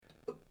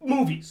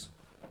movies.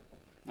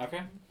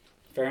 Okay,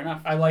 fair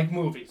enough. I like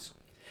movies.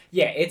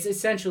 Yeah, it's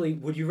essentially,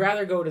 would you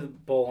rather go to the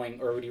bowling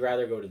or would you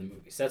rather go to the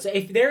movies? That's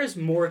if there is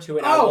more to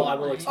it. I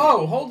will explain.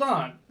 Oh, hold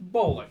on,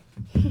 bowling.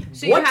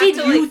 So What did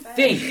you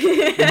think?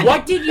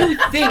 What did you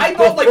think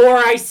before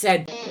I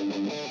said?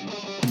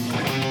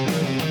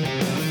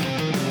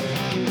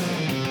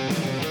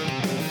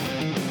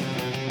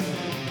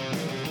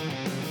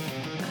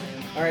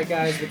 All right,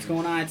 guys, what's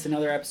going on? It's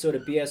another episode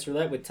of BS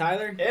Roulette with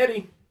Tyler,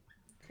 Eddie,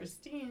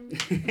 Christine.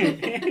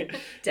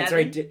 That's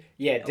right.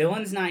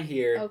 Dylan's not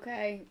here.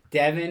 Okay.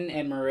 Devin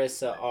and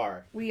Marissa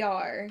are. We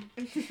are.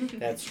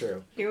 That's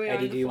true. Here we are.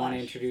 Eddie, do you want to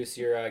introduce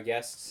your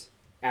guests?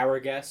 Our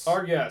guests?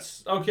 our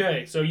guest.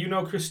 Okay, so you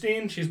know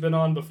Christine. She's been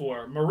on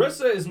before.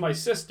 Marissa is my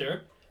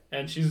sister,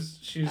 and she's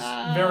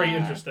very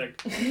interesting.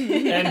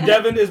 And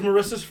Devin is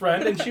Marissa's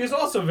friend, and she is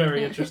also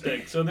very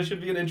interesting. So this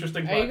should be an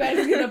interesting Are you podcast.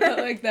 guys gonna put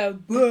like the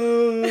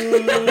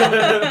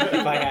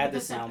If I had the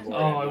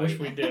soundboard. I wish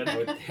we did.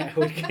 I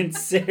would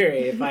consider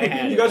it if I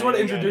had it. You guys want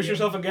to introduce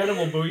yourself again, and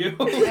we'll boo you?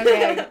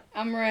 Okay,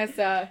 I'm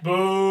Marissa.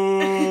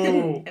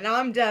 Boo! And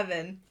I'm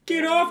Devin.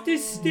 Get off the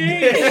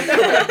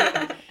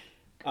stage!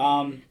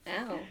 Ow.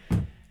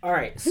 All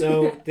right,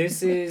 so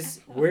this is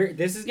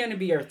going to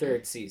be our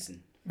third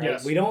season. Right?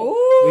 Yes. We don't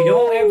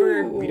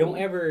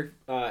ever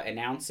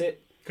announce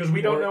it. Because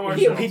we don't know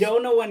Yeah, ourselves. we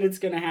don't know when it's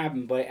going to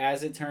happen, but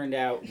as it turned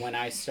out, when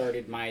I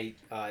started my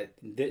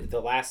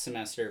the last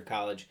semester of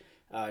college,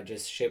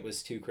 just shit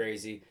was too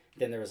crazy.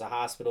 Then there was a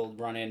hospital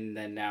run-in, and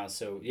then now,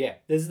 so yeah,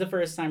 this is the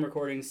first time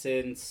recording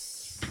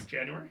since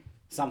January?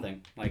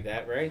 something like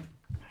that, right?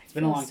 It's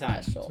been a long time.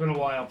 It's been a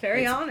while.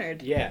 Very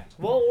honored. Yeah,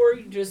 well,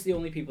 we're just the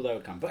only people that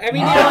would come. But I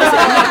mean,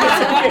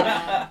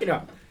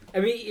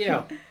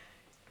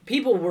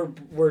 people were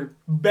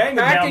Banging down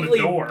the practically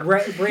door.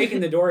 breaking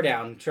the door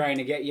down, trying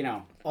to get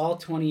all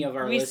 20 of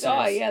our We listeners.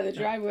 saw, the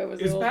driveway was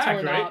a It's little back,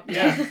 torn right? up.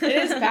 Yeah. It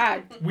is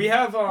bad. We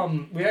have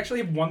we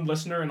actually have one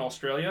listener in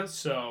Australia,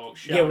 so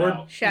shout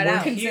out. Shout We're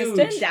out. huge.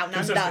 Consistent. Down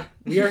Consistent. under.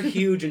 We are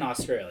huge in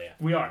Australia.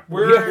 We are.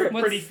 We are- We're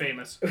What's- pretty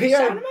famous. We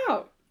Shout are. him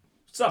out.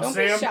 What's up, Don't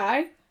Sam? be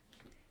shy.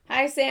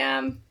 Hi,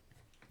 Sam.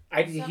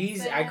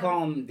 I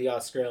call him the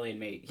Australian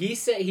mate.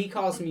 He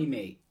calls me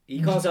mate.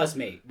 He calls us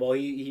mate. Well,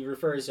 he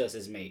refers to us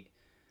as mate.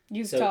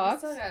 You So- talk.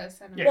 Still gotta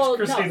send Yeah, him. Well, it's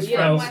Christine's no, yeah,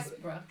 friends.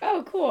 Westbrook.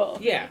 Oh, cool.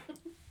 Yeah.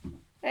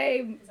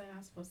 Hey, Because I'm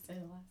not supposed to say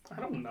the last I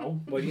don't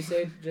know. What did you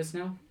say just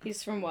now?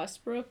 he's from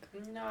Westbrook.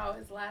 name. No,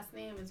 his last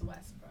name is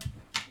Westbrook.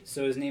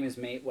 So his name is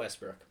Mate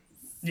Westbrook.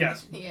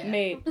 Yes. Yeah.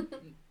 Mate.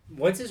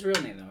 What's his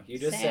real name though? You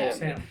just Sam. said.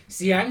 Sam.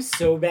 See, I'm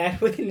so bad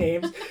with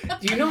names.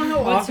 Do you know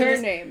how What's often her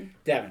this- name?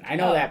 Devin. I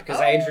know that because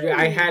I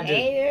had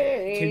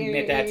to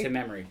commit that to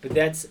memory. But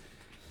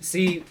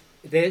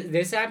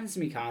this happens to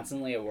me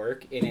constantly at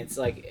work, and it's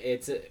like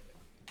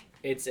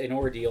it's an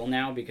ordeal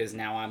now because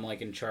now I'm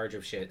like in charge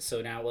of shit.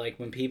 So now like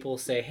when people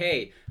say,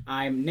 "Hey,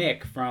 I'm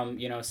Nick from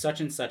such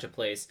and such a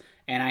place,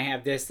 and I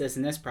have this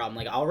and this problem,"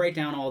 like I'll write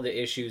down all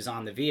the issues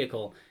on the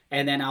vehicle,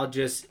 and then I'll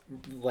just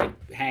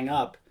like hang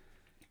up.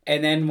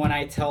 And then when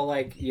I tell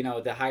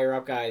the higher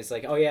up guys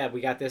like, "Oh yeah,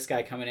 we got this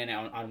guy coming in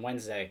on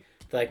Wednesday,"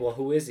 they're like, "Well,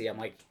 who is he?" I'm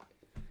like,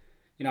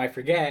 I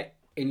forget.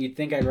 And you'd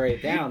think I'd write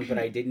it down, but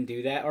I didn't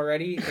do that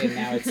already, and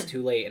now it's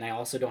too late, and I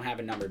also don't have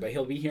a number, but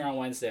he'll be here on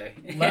Wednesday.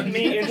 Let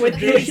me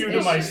introduce you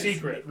to my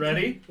secret.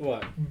 Ready?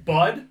 What?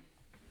 Bud,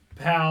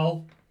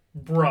 pal,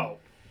 bro.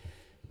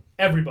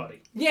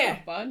 Everybody. Yeah.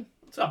 Bud.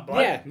 What's up, bud?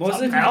 Yeah, most What's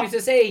of up, the time pal? it's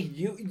just, hey,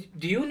 you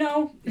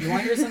want to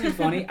hear something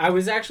funny? I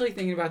was actually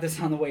thinking about this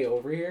on the way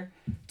over here.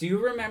 Do you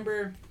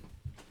remember,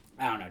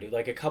 I don't know, dude,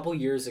 like a couple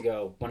years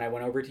ago when I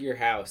went over to your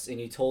house and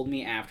you told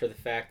me after the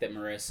fact that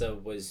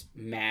Marissa was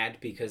mad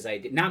because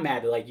not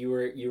mad, but like you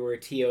were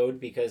TO'd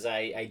because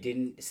I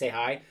didn't say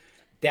hi?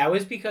 That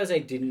was because I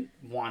didn't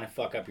want to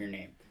fuck up your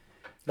name.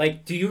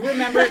 Like, do you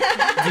remember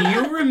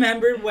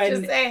when,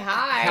 Just say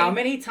hi. how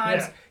many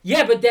times?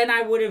 Yeah, but then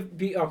I would have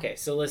okay,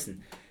 so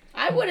listen.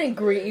 I wouldn't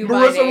greet you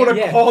by Marissa name. would have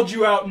Yeah. called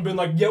you out and been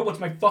like, "Yo, what's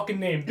my fucking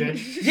name,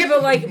 bitch?" Yeah,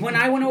 but like when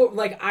I went over,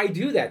 like I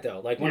do that though.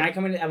 Like when Yeah. I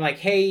come in, I'm like,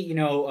 hey,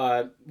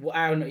 I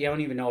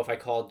don't even know if I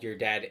called your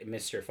dad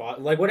Mr.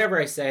 Like whatever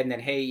I said, and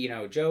then hey,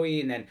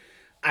 Joey, and then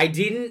I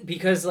didn't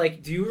because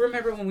like, do you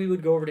remember when we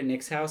would go over to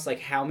Nick's house? Like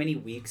how many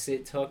weeks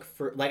it took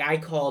for like I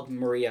called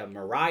Maria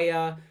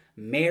Mariah,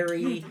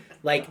 Mary,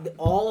 like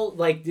all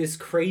like this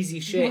crazy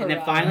shit, and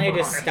then finally I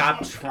just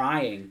stopped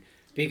trying.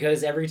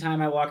 Because every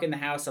time I walk in the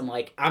house, I'm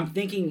like, I'm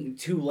thinking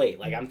too late.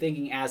 Like, I'm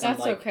thinking as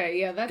That's I'm like, okay.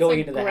 Yeah, that's going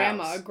like into the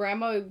grandma. house.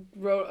 Grandma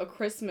wrote a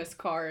Christmas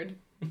card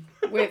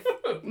with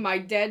my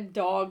dead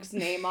dog's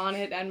name on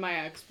it and my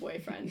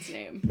ex-boyfriend's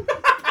name.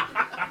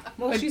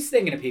 well, she's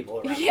thinking of people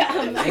around.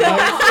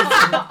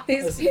 Yeah.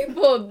 These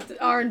people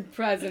aren't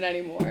present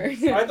anymore.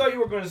 I thought you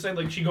were going to say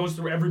like she goes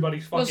through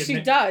everybody's fucking. Well, she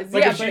name. does.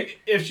 Like Yeah,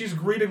 if she's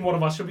greeting one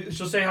of us,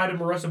 she'll say hi to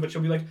Marissa, but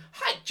she'll be like,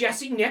 "Hi,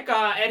 Jesse, Nick,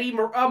 Eddie,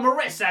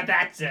 Marissa."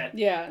 That's it.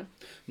 yeah.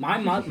 My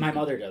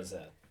mother does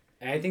that.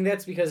 And I think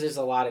that's because there's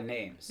a lot of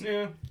names.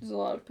 Yeah. There's a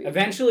lot of people.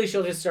 Eventually,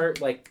 she'll just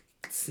start, like,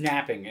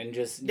 snapping and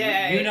just...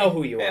 you know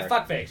who you are.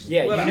 Fuckface.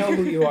 Yeah, Whatever. you know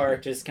who you are.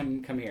 Just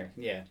come here.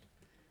 Yeah.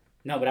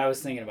 No, but I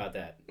was thinking about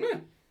that. Yeah.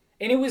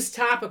 And it was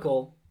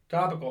topical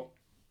Topical.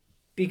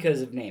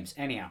 because of names.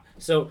 Anyhow,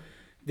 so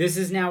this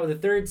is now the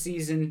third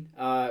season,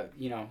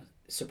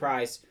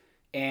 surprise.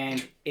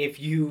 And if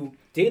you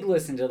did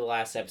listen to the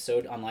last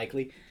episode,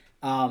 unlikely,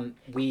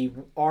 we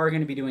are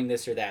going to be doing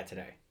this or that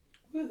today.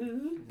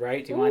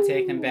 Right? Do you want to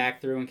take them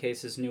back through in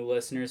case there's new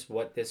listeners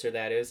what this or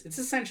that is? It's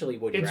essentially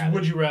Would You It's Rather.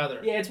 Would You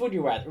Rather. Yeah, it's Would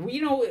You Rather.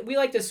 We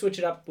like to switch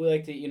it up. We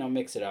like to,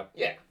 mix it up.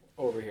 Yeah.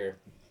 Over here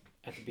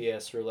at the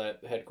BS Roulette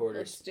Let's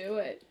headquarters. do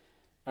it.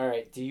 All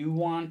right. Do you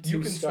want to You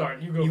can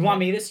start. You go. You for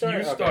want it. me to start? You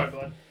Okay. start,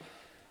 bud.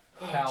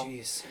 Oh, Pal.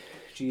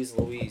 Jeez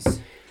Louise.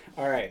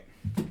 All right.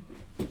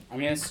 I'm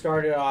going to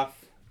start it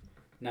off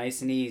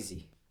nice and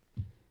easy.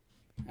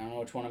 I don't know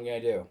which one I'm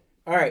going to do.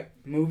 All right.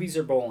 Movies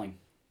or bowling?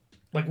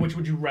 Like, which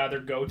would you rather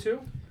go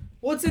to?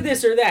 What's a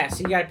this or that? So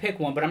you got to pick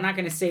one, but I'm not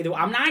going to say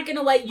I'm not going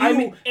to let you I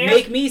mean,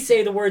 make me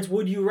say the words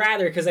would you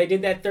rather because I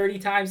did that 30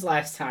 times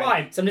last time.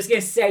 Fine. So I'm just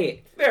going to say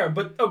it. Fair,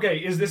 but okay,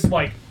 is this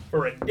like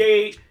for a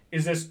date?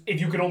 Is this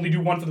if you could only do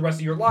one for the rest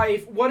of your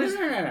life? What is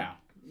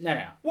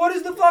No. what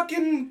is the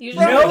fucking You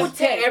just premise? No Just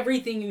to pick.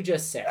 everything you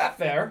just said. Not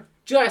fair.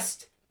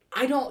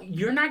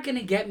 You're not going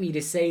to get me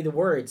to say the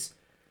words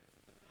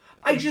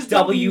I just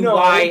don't WYR. know.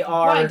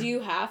 Why do you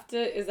have to?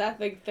 Is that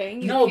the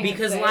thing? You No, can't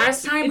because say it?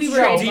 last time we It's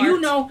were. Do you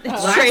trademarked. know?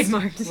 It's last,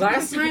 trademarked.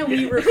 Last time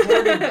we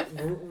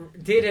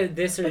recorded, did a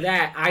this or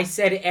that. I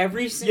said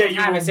every single Yeah, you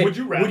time. were, I said, would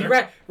you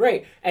rather?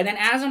 Right. And then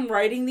as I'm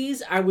writing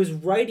these, I was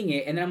writing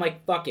it, and then I'm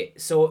like, fuck it.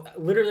 So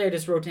literally, I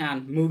just wrote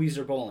down movies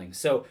or bowling.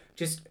 So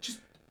just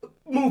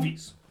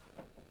Movies.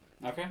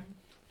 okay,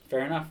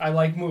 fair enough. I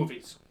like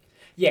movies.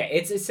 Yeah,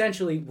 it's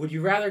essentially, would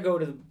you rather go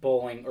to the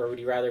bowling or would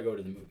you rather go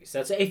to the movies?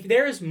 That's if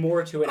there is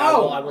more to it. I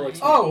will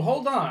explain. Oh,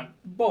 hold on.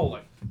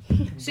 Bowling.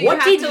 So What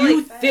have did to, you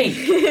like,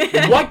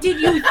 think? What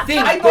did you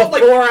think I thought,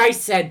 like- before I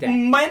said that?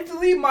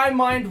 Mentally, my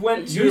mind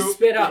went to. You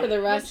spit up. for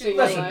the rest of Would you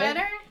your like Listen. life.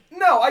 better?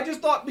 No, I just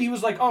thought he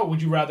was like, oh,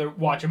 would you rather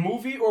watch a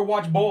movie or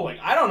watch bowling?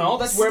 I don't know.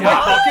 That's where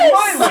Stop. my fucking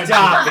mind went.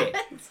 Stop it.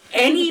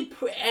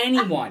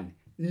 Anyone.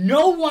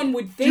 No one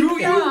would think Do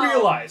that. you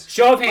realize?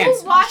 Show of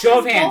hands. Who watches Show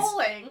of hands.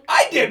 bowling?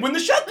 I did when the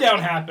shutdown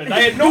happened.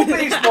 I had no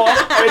baseball,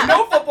 I had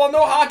no football,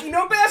 no hockey,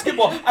 no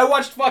basketball. I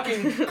watched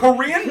fucking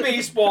Korean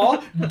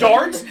baseball,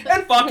 darts,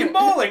 and fucking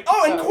bowling.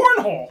 Oh, and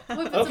cornhole.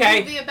 What if it's Okay.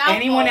 a movie about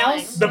Anyone bowling?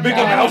 else? The Big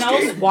Anyone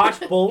Lebowski? else watch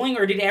bowling,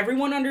 or did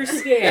everyone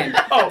understand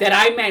Oh. that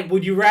I meant?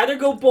 Would you rather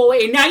go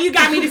bowling? And now you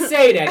got me to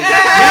say it, Eddie. Now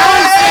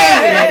I'm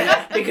saying it,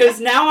 Eddie, because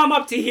now I'm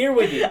up to here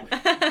with you.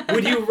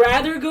 Would you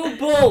rather go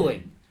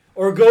bowling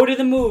or go to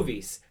the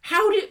movies?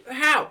 How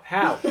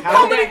How did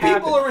many that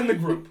happen? people are in the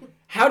group?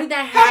 How did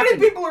that How happen?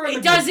 many people are in the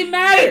It group? doesn't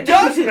matter. It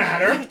does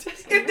matter.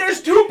 If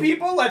there's 2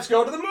 people, let's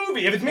go to the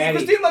movie. If it's me and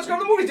Eddie. Christine, let's go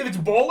to the movies. If it's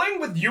bowling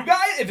with you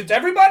guys, if it's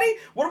everybody,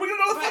 what are we gonna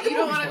go to the What, fucking you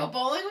don't movies want to for? go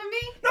bowling with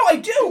me? No, I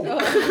do.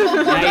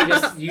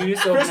 Now you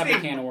just open up a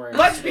Christine, can of worms.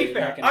 Let's be You're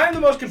fair. not gonna- I am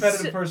the most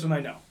competitive person I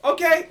know.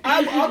 Okay,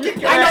 I'll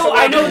kick your I ass know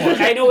at whatever you want.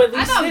 at I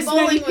least thought this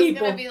bowling many was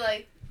people. gonna be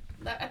like.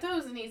 I thought it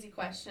was an easy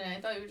question.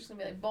 I thought you were just gonna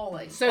be like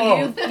bowling. So Oh,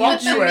 you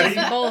fuck you, choose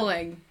Eddie.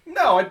 bowling.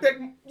 No, I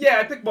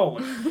pick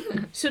bowling.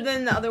 So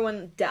then the other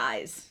one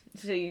dies.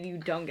 So you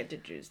don't get to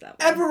choose that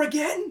one. Ever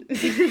again?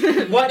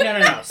 What?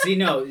 No. See,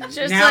 no.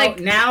 Just now, like-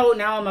 now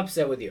I'm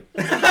upset with you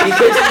because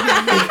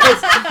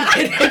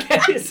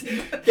that is.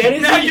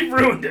 Now you've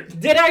ruined it.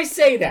 Did I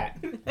say that?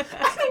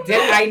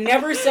 I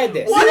never said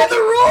this. What are the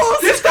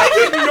rules? This guy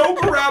gave no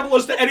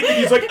parabolas to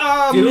anything. He's like,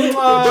 Dude,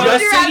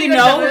 just so you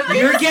know,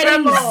 you're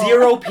getting Scramble.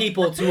 0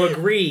 people to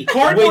agree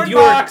Cardboard with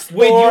box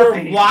your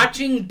for me.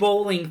 watching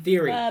bowling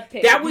theory.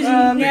 Pick. That was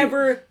Me.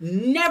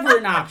 never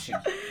an option.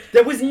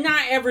 That was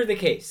not ever the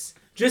case.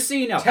 Just so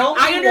you know. Tell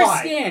me I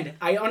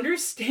why.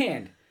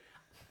 understand.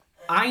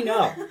 I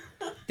know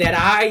that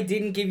I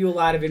didn't give you a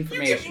lot of You give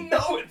information. me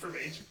no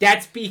information.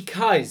 That's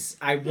because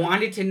I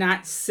wanted to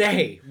not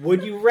say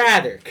would you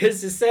rather,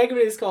 because the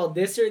segment is called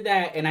this or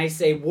that, and I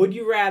say would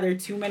you rather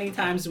too many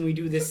times when we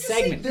do this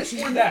segment. This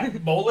or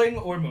that. Bowling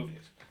or movies.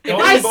 If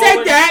Don't I do said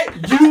bowling.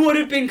 that, you would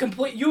have been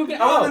complete. You would have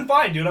been. I would have Oh, been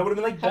fine, dude. I would have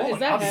been like bowling. Is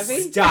that I'll-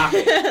 heavy? stop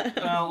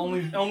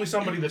it! only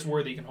somebody that's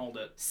worthy can hold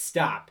it.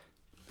 Stop!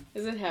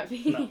 Is it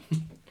heavy? No.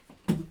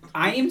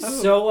 I am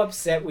so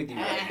upset with you.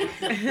 Right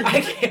now.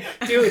 I can't,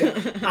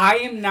 dude. I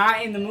am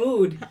not in the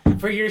mood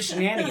for your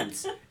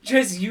shenanigans.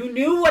 Just you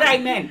knew what I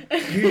meant.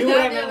 You knew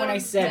what I meant when I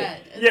said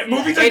it. Yeah,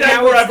 movies are And dead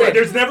now it's forever. dead.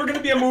 There's never gonna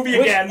be a movie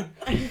Which- again.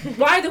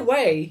 By the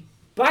way,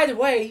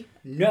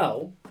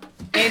 no.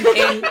 And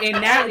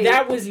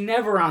that was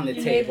never on the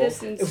You made table.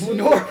 this in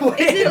Nor would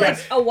Is it it. like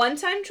a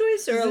one-time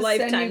choice or Does a this send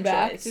lifetime you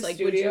back choice? to Like,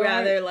 would you studio art?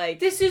 rather like?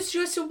 This is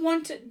just a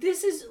one.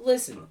 This is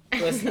listen.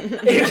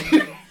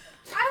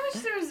 I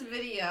wish there was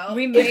video.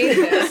 We made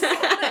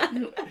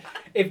this.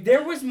 If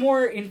there was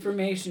more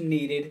information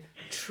needed,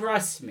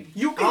 trust me.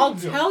 You can I'll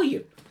do it. tell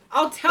you.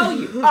 I'll tell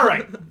you. All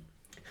right.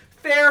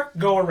 Fair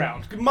go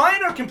around.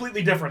 Mine are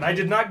completely different. I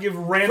did not give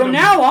random. From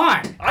now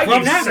on, I from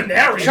give now,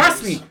 scenarios.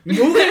 Trust me,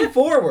 moving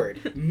forward,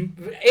 and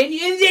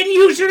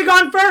you should have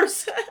gone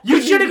first.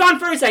 You should have gone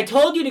first. I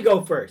told you to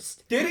go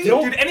first. Did he?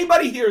 Don't- Did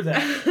anybody hear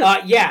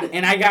that? Yeah,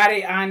 and I got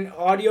it on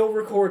audio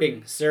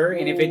recording, sir.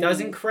 And if it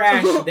doesn't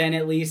crash, then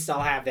at least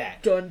I'll have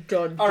that. Dun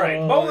dun. All right,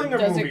 bowling or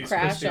Does movies? it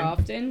crash Christine?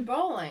 often?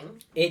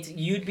 Bowling.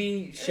 You'd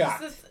be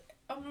shocked.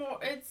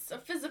 It's a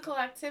physical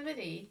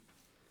activity.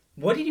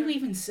 What did you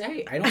even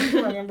say? I don't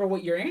even remember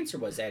what your answer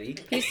was, Eddie.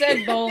 He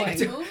said bowling.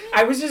 Movie?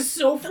 I was just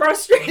so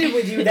frustrated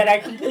with you that I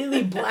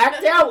completely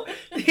blacked out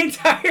the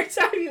entire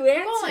time you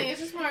Bowling answered. is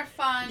just more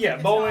fun. Yeah,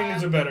 It's bowling fun.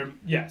 is a better.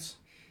 Yes,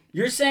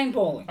 You're saying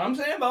bowling. I'm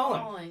saying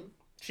bowling. Bowling.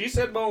 She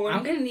said bowling.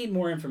 I'm gonna need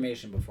more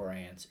information before I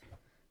answer.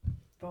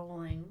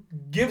 Bowling.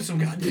 Give some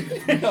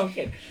goddamn.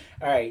 Okay.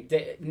 All right.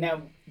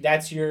 Now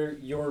that's your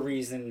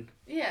reason.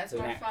 Yeah, it's So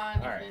more now- fun.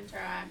 You alright. can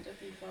interact with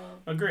people.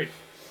 Agreed.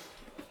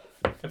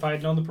 If I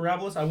had known the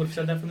parabolas, I would have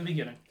said that from the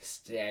beginning.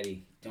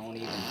 Steady. Don't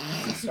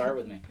even start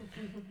with me.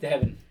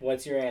 Devin,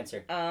 what's your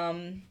answer?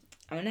 I'm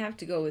gonna have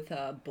to go with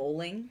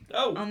bowling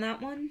Oh, on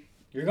that one.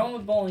 You're going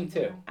with bowling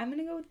too. I'm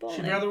gonna go with bowling.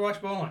 she'd rather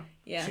watch bowling.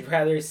 Yeah. She'd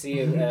rather see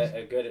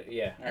a good.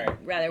 Yeah. All right.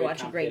 Rather Good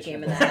watch a great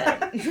game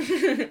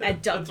competition. of that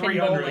at duck The pin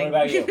 300. bowling. What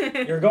about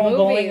you? You're going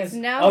bowling. Movies, As,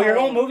 no. Oh, you're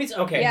going movies.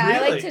 Okay. Yeah, I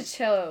Really? like to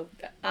chill.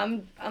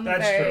 I'm That's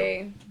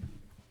very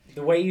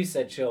The way you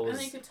said chill And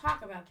then you was. could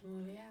talk about the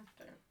movie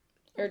after.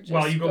 or just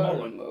While you go to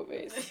bowling.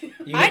 movies. You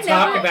I can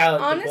talk know,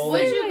 about honestly, the Would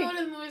bowling. you like- go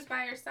to the movies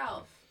by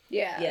yourself?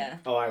 Yeah. Yeah,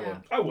 Oh, I Yeah. would.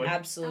 I would.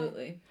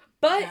 absolutely.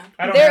 But Yeah.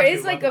 I don't there have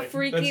is to, like a luckily.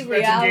 freaky That's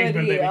engagement,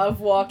 reality baby. of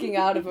walking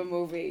out of a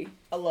movie.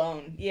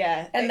 Alone.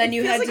 Yeah. And It then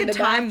you feels head like to a the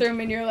time. bathroom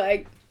and you're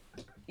like,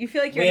 You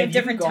feel like you're Wait, in a have you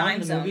different gone time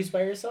to zone. movies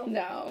by yourself?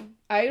 no.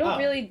 I don't Oh.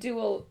 really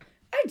do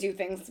I do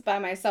things by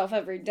myself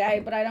every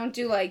day, but I don't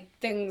do like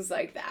things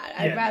like that.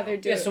 Yeah. I'd rather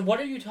do Yeah. it. So what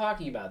are you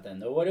talking about then?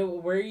 Though,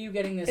 where are you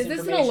getting this? Is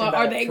this an information alone? about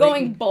Are a they freaky-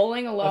 going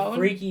bowling A alone?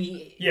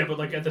 freaky. Yeah, but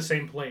like at the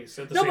same place.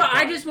 At the No, same but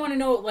I time. just want to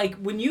know, like,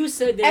 when you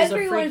said there's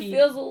Everyone a freaky.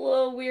 feels a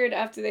little weird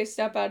after they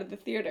step out of the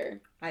theater.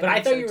 But I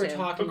think thought so, you were too.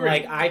 talking Agreed.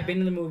 like I've been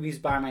to the movies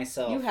by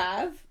myself. You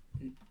have?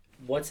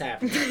 What's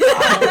happening?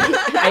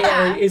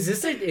 Is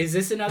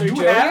this another You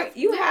joke? have?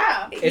 You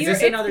have. Is this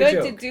it's another good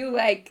joke? to do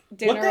like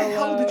dinner What the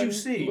hell did you alone,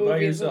 see by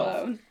movies yourself?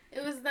 alone.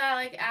 It was that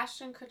like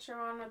Ashton Kutcher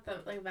one with the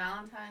like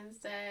Valentine's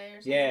Day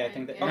or something. Yeah, I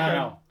think that. Okay.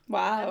 No.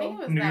 I think it Wow.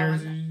 was New that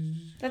Year's one. Eve.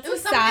 That's It a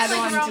was something sad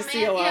like one to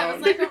see alone. Yeah, it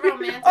was like a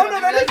romantic. Oh one. no,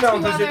 There that was is two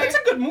Valentine's Day. other- That's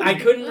a good movie. I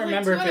couldn't It was like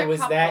remember two if it other was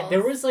that. couples.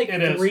 There was like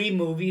It is. 3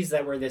 movies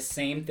that were the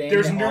same thing.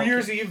 There's that New all-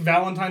 Year's Eve,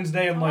 Valentine's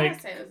Day, I and wanna like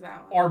say it was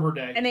that one. Arbor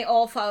Day. And they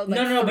all followed like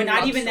No, but three not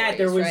love even that.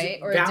 There stories, was right?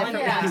 Or Valentine's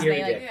different Yeah. ones. Day.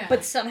 They, like, Yeah.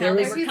 But somehow There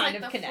they was- were He's kind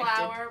like of the connected.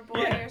 flower boy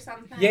Yeah. or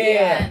something.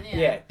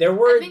 Yeah. There I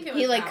were. think it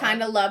was He like that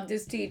kind of one. loved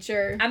his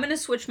teacher. I'm gonna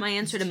switch my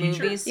answer to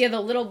Teacher? movies. Yeah,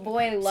 the little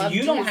boy loved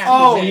you don't his have to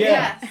Oh, say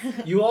yeah.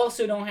 that. You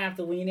also don't have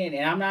to lean in,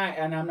 and I'm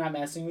not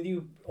messing with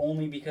you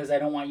only because I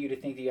don't want you to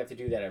think that you have to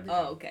do that every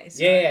time. Oh, okay.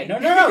 Yeah, Sorry.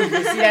 no. You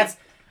see, that's.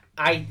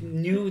 I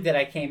knew that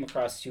I came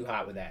across too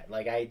hot with that.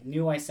 Like I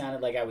knew I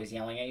sounded like I was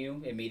yelling at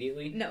you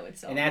immediately, No,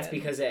 it's all and that's good.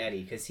 because of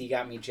Eddie, because he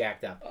got me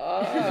jacked up.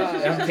 Oh.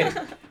 I'm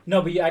kidding.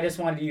 No, but I just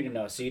wanted you to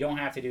know, so you don't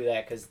have to do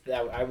that because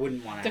I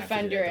wouldn't want to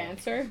Defend your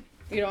answer.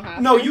 You don't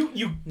have No, to.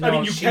 you. No, I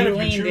mean, you she can if you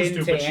leaned choose in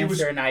to, to but she answer,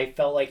 was. and I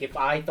felt like if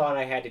I thought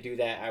I had to do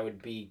that, I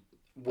would A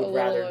rather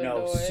little know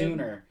annoyed.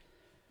 sooner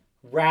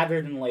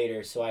rather than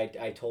later. So I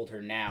told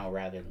her now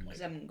rather than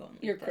Because later. I'm going.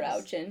 You're with this.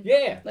 crouching.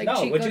 Yeah, Like no,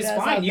 Chico which is does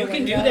fine. out You the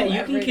can do window that. You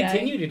can every day.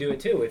 continue to do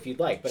it too if you'd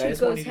like. But I just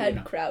Chico's wanted you to head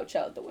know. crouch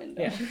out the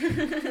window.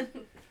 Yeah.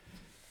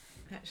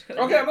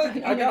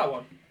 Okay, I got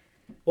one.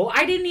 Well,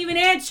 I didn't even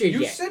answer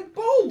You yet. said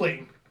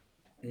bowling.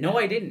 No,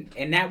 I didn't,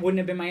 and that wouldn't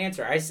have been my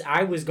answer.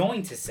 I was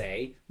going to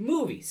say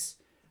movies.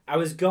 I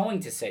was going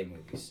to say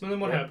movies. And then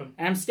what happened?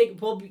 And I'm sticking.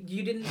 Well,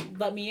 you didn't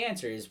let me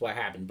answer. Is what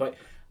happened. But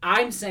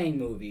I'm saying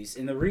movies,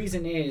 and the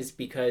reason is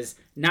because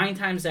 9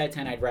 times out of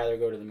 10, I'd rather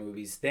go to the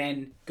movies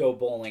than go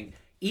bowling,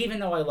 even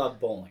though I love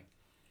bowling.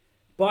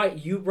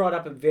 But you brought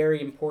up a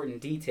very important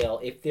detail.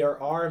 If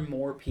there are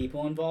more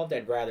people involved,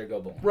 I'd rather go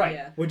bowling. Right.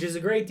 Yeah. Which is a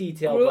great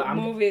detail, Group but I'm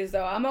movies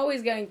though, I'm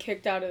always getting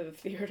kicked out of the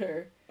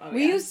theater. Oh,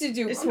 We yeah. used to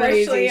do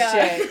Especially, crazy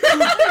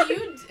shit.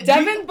 You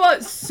Devin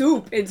bought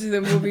soup into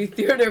the movie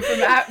theater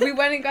we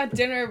went and got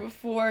dinner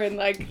before and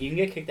like you can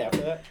get kicked out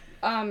for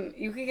that.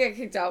 you could get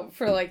kicked out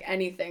for like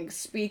anything.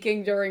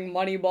 Speaking during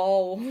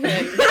Moneyball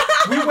and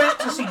We went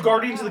to see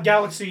Guardians of the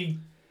Galaxy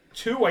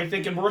 2, I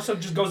think, and Marissa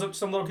just goes up to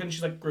some little kid and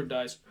she's like, Groot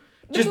dies.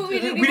 The movie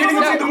didn't we didn't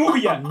even even see the movie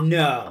yet.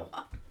 No.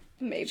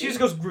 maybe. She just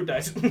goes, Groot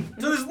dies. To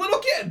this little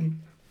kid.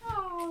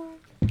 Oh.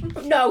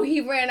 No,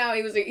 he ran out.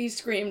 He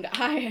screamed,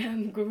 "I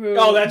am Groot."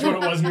 Oh, that's what it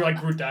was. And you're like,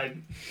 Groot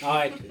died. Oh,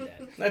 I do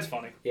that. That's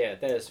funny. Yeah,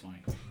 that is funny.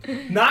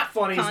 Not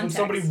funny is when Context.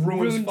 somebody ruins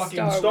Ruined fucking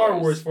Star Star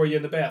Wars. Wars for you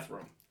in the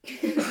bathroom.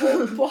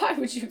 Why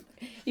would you?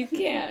 You You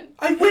can't.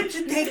 I went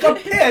to take a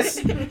piss,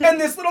 and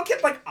this little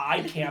kid's like,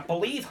 I can't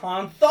believe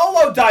Han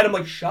Solo died. I'm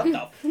like, shut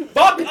the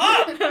fuck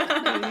up! You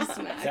Is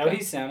smack that what him.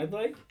 he sounded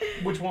like?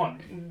 Which one?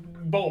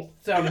 Both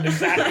sounded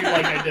exactly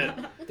like I did.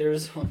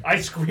 There's I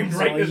screamed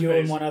right in only his you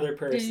face. and one other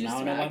person. you I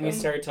don't know smack when we him?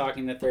 started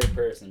talking the third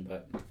person,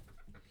 but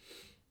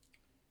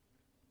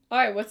All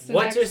right, what's the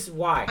what's next? just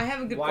why? I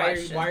have a good why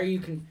question. Why are you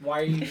looking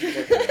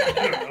at I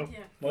that? don't know.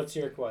 What's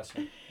your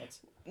question?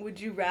 Would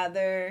you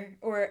rather,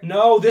 or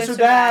No, this or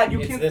that. You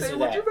It's can't this say or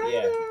what that, you rather.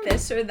 yeah.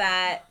 this or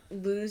that,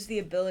 lose the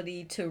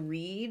ability to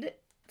read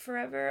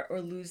forever,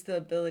 or lose the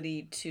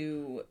ability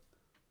to,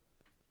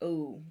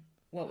 oh,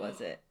 what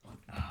was it?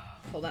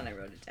 Hold on, I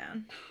wrote it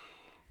down.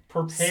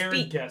 Prepared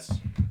Speak. guess.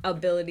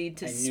 Ability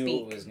to I knew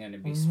speak. it was going to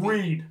be speak.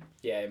 Read.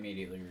 Yeah,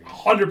 immediately read.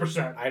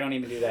 100%. I don't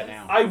even do that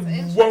now. I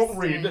That's won't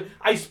interesting. read.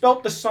 I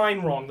spelt the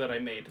sign wrong that I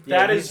made.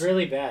 Yeah, That he's is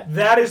really bad.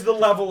 that is the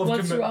level of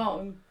What's commitment.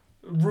 wrong?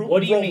 What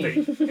do you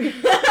mean?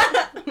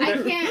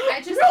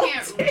 I just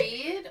can't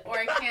read or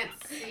I can't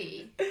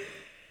see.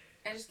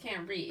 I just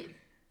can't read.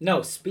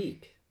 No,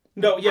 speak.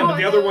 No, yeah, Oh, but I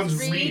the thought other it was one's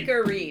read. read. Speak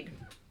or read.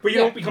 But you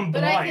Yeah. don't become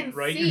But I blind, can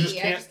right? see. You just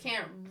I can't. just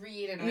can't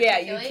read and Yeah,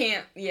 you articulate.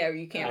 can't. Yeah,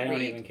 you can't I don't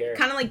read. even care.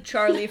 Kind of like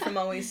Charlie from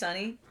Always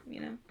Sunny, you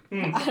know.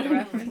 Hmm. I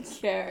don't even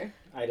care.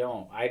 I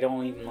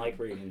don't even like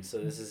reading, so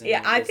this isn't.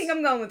 Yeah, I this- think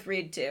I'm going with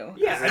read too.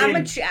 Yeah, I I'm a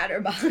mean-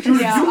 chatterbox.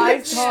 Yeah,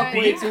 I can talk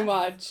way speak. too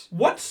much.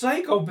 What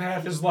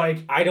psychopath is like?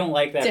 I don't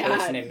like that Dad.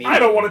 person in me. I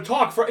don't want to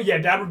talk for. Yeah,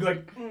 Dad would be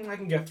like, I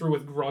can get through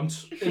with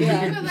grunts.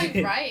 Yeah. You could like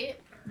write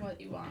what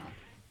you want.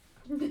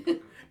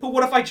 But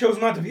what if I chose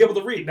not to be able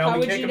to read? Now How we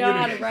would can't you know how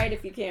to communicate. write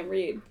if you can't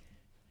read?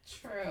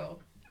 True.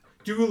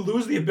 Do you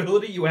lose the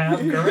ability you have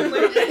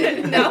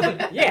currently? No.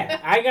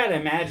 Yeah, I gotta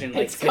imagine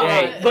like It's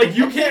today. gone. Like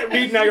you can't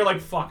read now. You're like,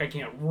 fuck, I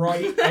can't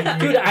write.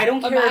 Dude, I don't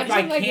care if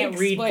I Imagine like can't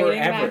read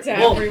explaining forever. that to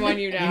Well, everyone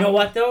you know. you know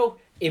what though?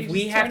 If You we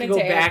just have turn to go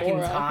into back in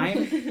Angora.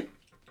 time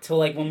to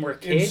like when we're in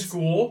kids,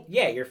 school.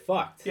 yeah, you're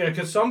fucked. Yeah,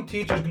 because some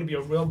teacher's gonna be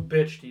a real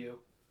bitch to you.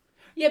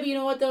 Yeah, but you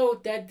know what though?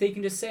 That they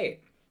can just say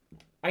it.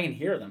 I can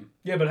hear them.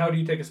 Yeah, but how do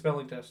you take a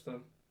spelling test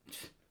then?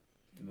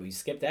 We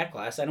skipped that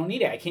class. I don't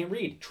need it. I can't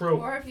read. True.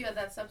 Or if you had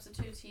that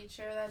substitute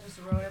teacher that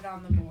just wrote it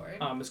on the board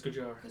Miss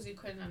Gajar. because you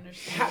couldn't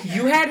understand.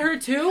 You had her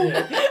too?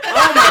 Yeah.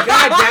 Oh my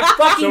god, that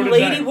So fucking did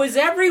lady I. was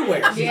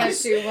everywhere. Yeah,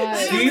 she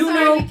was. Do you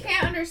know- You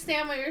can't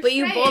understand what you're But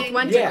saying. you both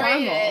went to Yeah.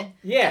 write Carmel. it, And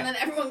Yeah. then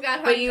everyone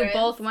got But you hundreds.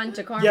 both went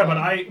to Carmel. Yeah,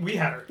 but we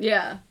had her.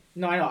 Yeah.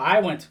 No, I know.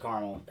 I went to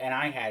Carmel and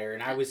I had her,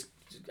 and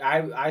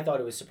I thought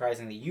it was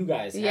surprising that you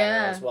guys had her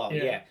Yeah. as well.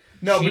 Yeah. Yeah.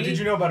 No, but She- did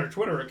you know about her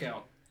Twitter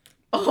account?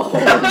 Oh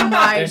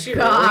my Does she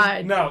really?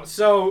 god. No,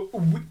 so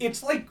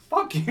it's like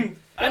fucking. It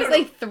I was don't know.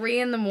 like 3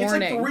 in the It's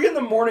morning. like 3 in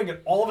the morning, and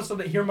all of a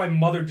sudden I hear my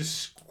mother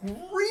just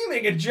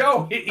screaming at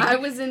Joey. I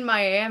was in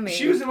Miami.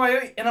 She was in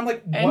Miami, and I'm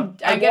like, what?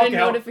 And I get walk a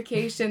out.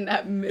 notification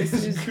that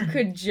Mrs.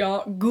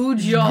 Gujar's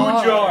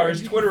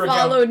Gujar's Twitter account.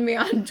 followed me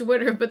on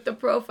Twitter, but the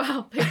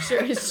profile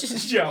picture is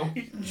just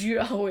Joey.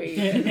 Joey.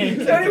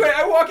 So anyway,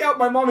 I walk out,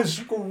 my mom is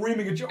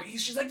screaming at Joey.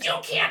 She's like, you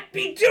can't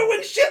be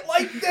doing shit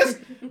like this.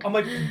 I'm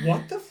like,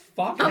 what the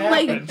fuck I'm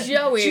happened? like,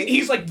 Joey.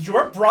 He's like,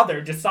 your brother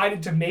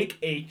decided to make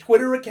a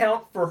Twitter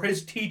account for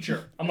his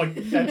teacher. I'm like,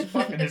 that's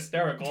fucking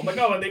hysterical. I'm like,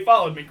 oh, and they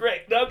followed me.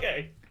 Great.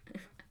 Okay.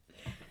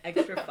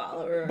 Extra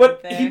follower.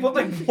 But right he there. put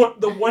like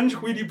the one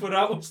tweet he put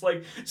out was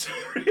like,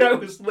 sorry, I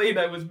was late.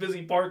 I was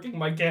busy parking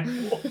my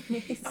camel.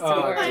 Oh,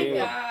 Oh my dude.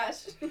 gosh.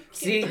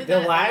 See, Can't do the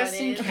that last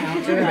nowadays.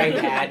 encounter I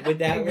had with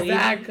that lady,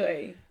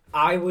 Exactly.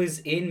 I was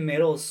in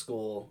middle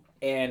school,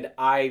 and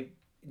I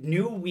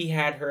knew we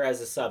had her as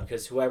a sub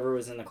because whoever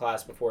was in the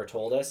class before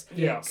told us.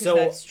 Yeah. 'Cause So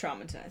that's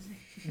traumatizing.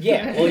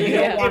 yeah, well, you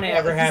don't Yeah. want to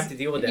ever have to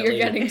deal with that. You're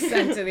lady. getting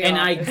sent to the And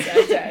I- office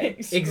that day.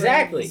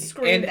 Exactly.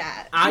 Scream And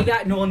that. I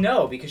got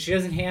no because she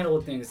doesn't handle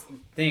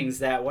things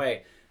that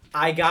way.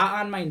 I got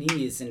on my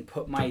knees and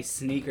put my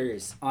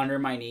sneakers under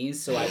my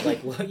knees so I'd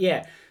like look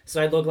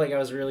so I'd look like I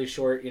was really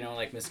short,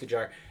 like Miss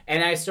Gajar.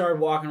 And I started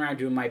walking around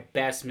doing my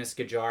best Miss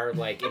Gajar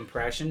like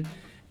impression.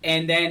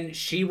 And then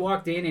she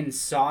walked in and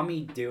saw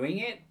me doing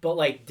it, but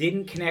like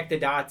didn't connect the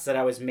dots that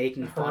I was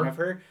making fun of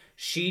her.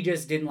 She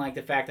just didn't like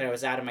the fact that I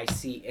was out of my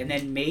seat and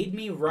then made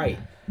me write.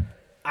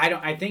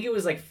 I think it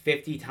was like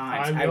 50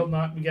 times. I will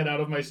not get out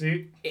of my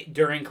seat.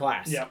 During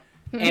class. Yeah.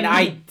 And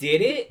I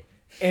did it,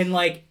 and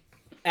like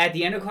at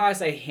the end of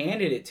class, I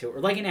handed it to her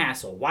like an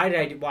asshole. Why did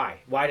I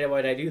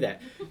do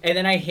that? And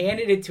then I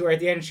handed it to her at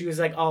the end, and she was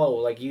like, "Oh,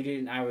 like you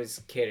didn't." I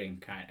was kidding,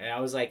 kind of. And I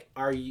was like,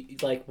 "Are you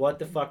like what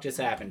the fuck just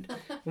happened?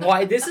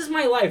 Why? This is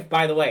my life,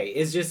 by the way.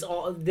 Is just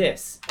all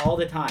this all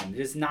the time,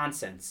 just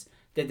nonsense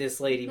that this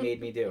lady made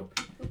me do."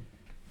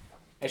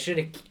 I should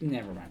have.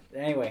 Never mind.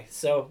 Anyway,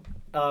 so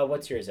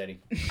what's yours, Eddie?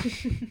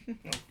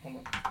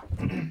 Hold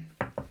on.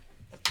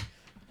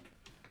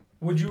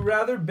 Would you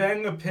rather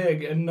bang a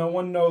pig and no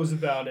one knows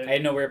about I it?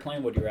 didn't know we were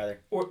playing. Would you rather?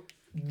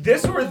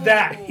 This or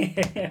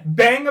that?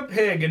 Bang a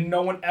pig and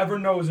no one ever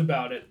knows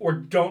about it, or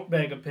don't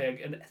bang a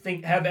pig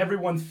and have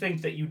everyone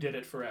think that you did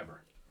it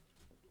forever.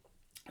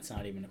 It's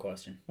not even a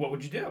question. What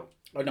would you do?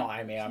 Oh no,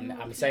 I mean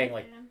I'm saying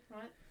like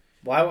What?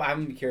 Well,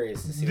 I'm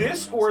curious to see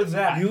This what everyone or else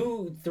that? says.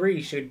 You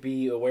three should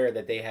be aware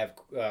that they have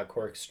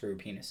corkscrew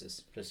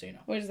penises. Just so you know.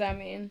 What does that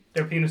mean?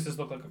 Their penises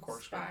look like a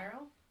corkscrew.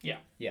 Spiral.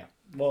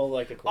 Well,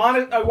 like a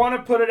corkscrew. On it, I want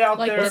to put it out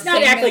Like there. Let's not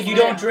Same act like as you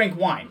that. don't drink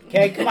wine.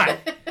 Okay, come on.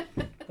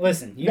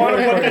 Listen, you Want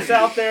to know put this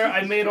out there.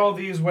 I made all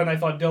these when I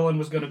thought Dylan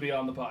was going to be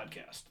on the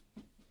podcast.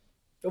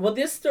 Well,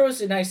 this throws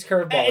a nice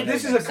curveball. And in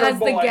this there. is a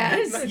curveball.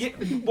 As the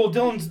guest? Well,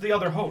 Dylan's the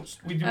other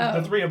host. We do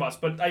Oh. the three of us,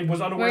 but I was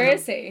unaware. Where that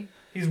is he?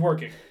 He's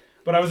working,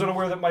 but I was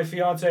unaware that my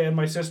fiance and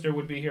my sister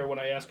would be here when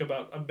I asked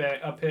about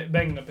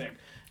banging a pig.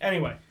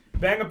 Anyway,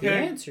 bang a The pig.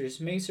 answers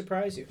may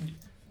surprise you.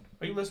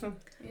 Are you listening?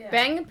 Yeah.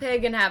 Bang a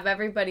pig and have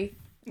everybody.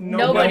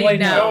 Nobody Nobody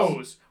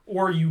knows.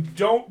 Or you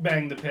don't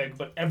bang the pig,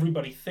 but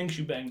everybody thinks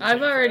you banged the pig.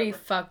 I've already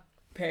forever. fucked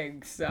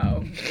pigs,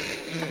 so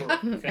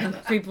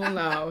Fantastic. people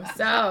know.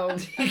 So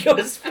He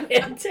goes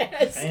fantastic.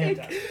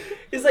 Fantastic.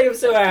 It's like I'm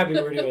so happy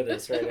we're doing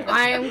this right now.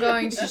 I am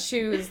going to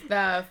choose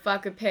the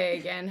fuck a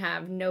pig and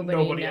have nobody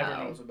know.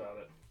 ever knows about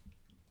it.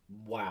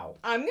 Wow.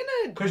 I'm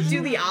gonna 'Cause do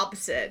you- the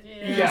opposite.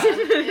 Yeah.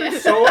 Yeah.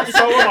 So am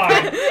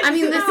I. I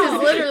mean, this is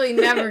literally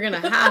never gonna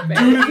happen.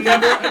 Dude,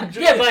 never.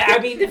 Yeah, but I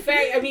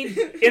mean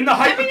In the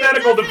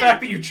hypothetical, the fact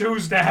that you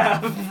choose to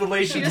have She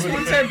relations just with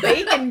wants a her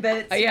pig. bacon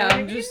bits. Yeah, you know what I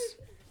I'm mean? just.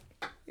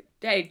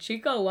 Hey,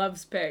 Chico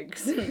loves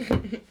pigs.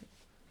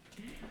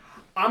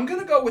 I'm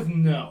gonna go with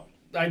no.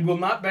 I will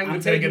not bang I'm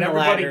the pig, taking and the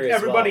latter as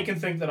everybody well. can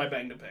think that I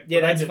banged a pig. yeah,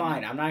 but I that's didn't.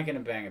 fine. I'm not gonna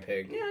bang a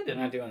pig. Yeah, I didn't.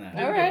 I'm not doing that.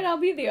 All right, I'll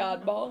be the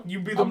oddball. You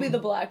be the. I'll be the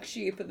black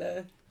sheep of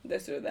the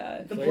this or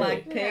that. The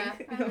Clearly. black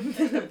pig.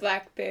 Yeah. The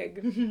black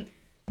pig.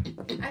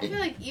 I feel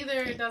like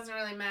either doesn't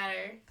really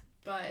matter,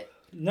 but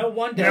No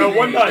one does. No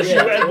one does.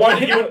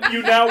 Yeah.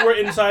 You now were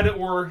inside it,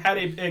 or had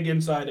a pig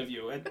inside of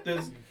you at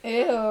this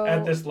Ew.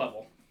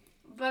 level.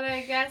 but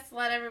I guess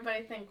let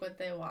everybody think what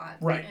they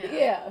want. Right.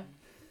 Yeah.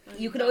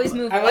 You could always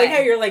move I away. like how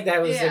you're like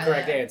that was the Yeah.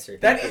 correct answer.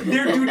 That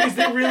there, dude.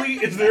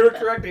 Is there a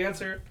correct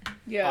answer?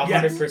 Yeah.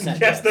 100%.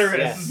 Yes, there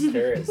is. Yes,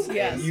 there is.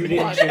 Yes. You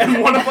didn't choose.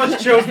 And one of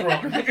us chose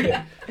wrong.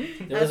 There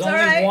was That's only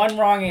alright. one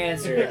wrong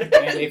answer,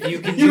 and if you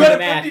can do You the had a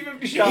math,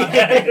 50-50 shot.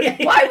 at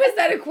it. Why was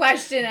that a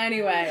question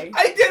anyway?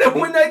 I did it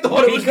when I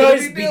thought it was gonna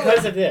be Dylan.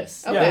 because of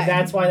this. Okay. Yeah,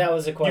 that's why that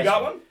was a question. You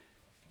got one?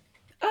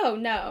 Oh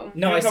no.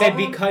 No, You I got said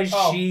one? because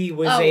Oh. she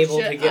was Oh, able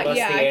shit. to give us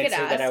Yeah, the I could answer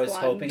that I ask was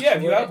one. hoping. Yeah, she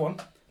if you would. have one.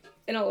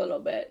 In a little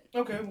bit.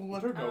 Okay, we'll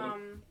let her go.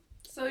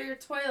 So your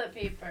toilet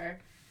paper.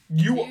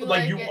 You you like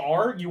like you it?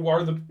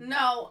 are the.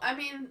 No, I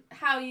mean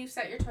how you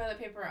set your toilet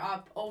paper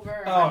up over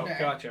or Oh, under.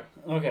 gotcha.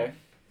 Okay.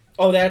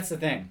 Oh, that's the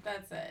thing.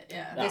 That's it.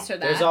 Yeah. No, This or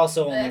There's that?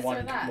 also only This or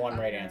one that. one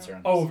right Okay. answer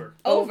on this. Over.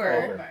 Over.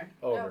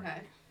 Over.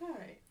 Okay. All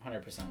right.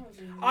 100%.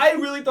 I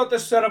really thought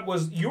this setup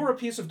was you're a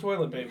piece of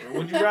toilet paper.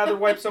 Would you rather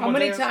wipe How someone's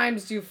many ass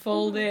times do you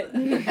fold it?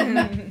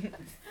 into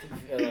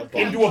a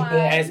bowl?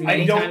 As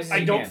many I don't. times as I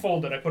you don't can.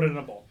 fold it. I put it in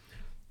a bowl.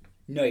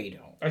 No, you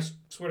don't. I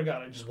swear to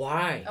God, I just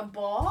Why? A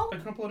ball? I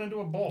crumple it into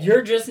a bowl.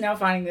 You're just now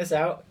finding this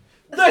out?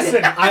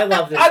 Listen. I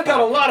love this. I've got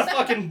a podcast. lot of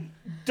fucking.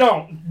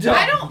 Don't.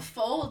 I don't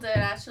fold it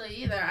actually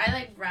either. I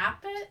like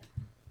wrap it.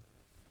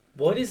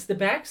 What is the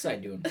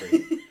backside doing for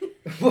you?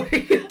 What are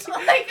you doing?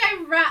 Like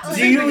I wrap. Like,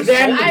 Do you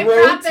then I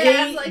wrap it as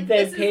rotate like the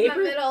this paper? is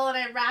the middle, and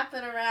I wrap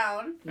it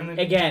around. And then,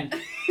 Again,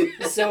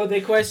 so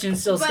the question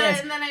still But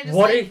stands. and then I just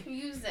What like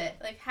use it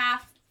like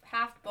half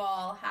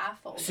ball,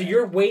 half fold. So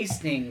you're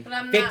wasting But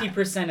I'm not-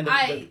 50% of the.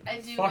 I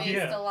do Fuck waste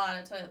yeah. a lot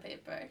of toilet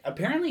paper.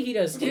 Apparently he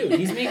does too.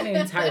 He's making an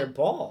entire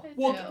ball. I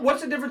well, do.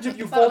 what's the difference if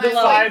you But fold it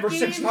my 5 or wife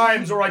 6 gave-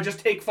 times, or I just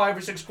take 5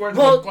 or 6 squares?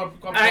 Well,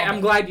 and clump,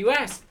 I'm glad you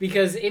asked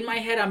because in my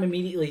head I'm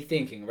immediately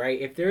thinking, right?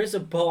 If there is a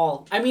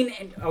ball, I mean,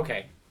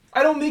 okay,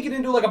 I don't make it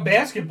into like a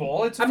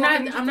basketball. It's. I'm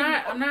fucking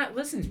not.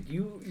 Listen,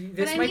 But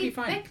this I might need be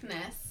fine,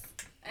 thickness,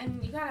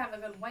 and you gotta have a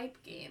good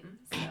wipe game.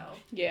 So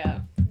Yeah.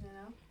 you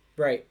know.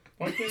 right?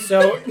 What is-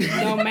 So,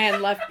 No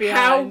man left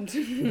how?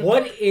 behind.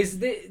 What is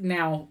the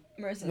now?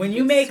 Marissa's When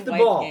you make the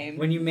swipe ball, game.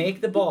 when you make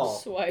the ball,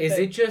 Swipe is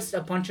it. it just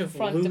a bunch of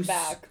Front to loose,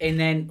 back. and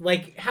then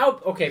like how?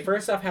 Okay,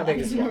 first off, how big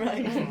is the ball?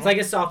 Right. It's like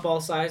a softball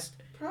sized.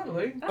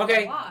 Probably. That's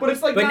Okay, a lot. But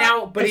it's like. But not,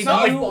 now- but it's if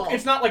not you- like,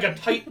 it's not like a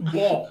tight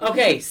ball.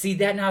 Okay, see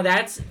that now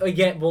that's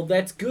again well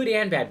that's good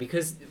and bad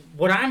because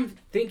what I'm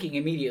thinking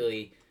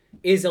immediately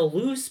is a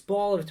loose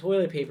ball of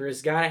toilet paper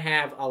has got to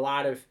have a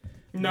lot of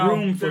No,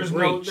 room for there's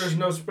breach. there's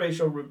no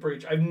spatial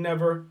breach. I've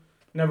never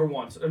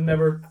once. I've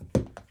never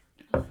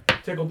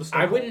tickled the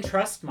stomach. I wouldn't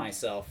trust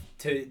myself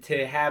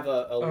to have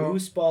a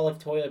loose ball of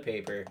toilet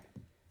paper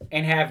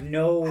and have I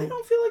no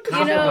don't feel like this.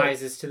 You know,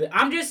 compromises to the.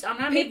 I'm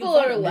not making People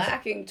fun are of this.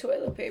 lacking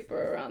toilet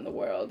paper around the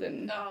world,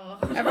 and No.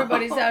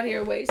 everybody's out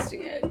here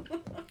wasting it.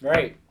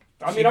 Right.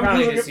 I She mean, I'm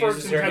probably using it just for its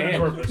uses her intended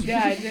hand. purpose.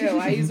 Yeah, I do.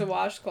 I use a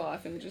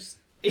washcloth and just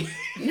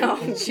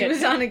No, she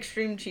was on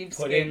extreme cheapskates.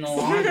 Put it in the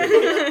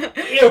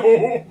laundry.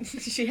 Ew.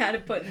 She had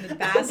it put in the I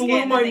basket. blew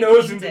and my they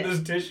nose cleaned into it.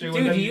 this tissue. and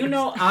Dude, then do you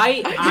know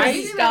I I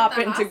did stop at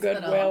the into hospital.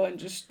 Goodwill and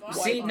just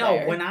see wipe no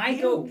there. when I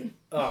go.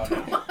 Oh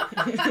no.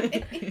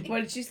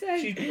 What did she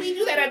say? We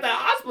do that at the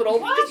hospital.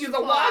 We just use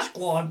a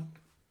washcloth.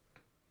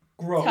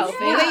 gross. Healthy.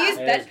 Well, they use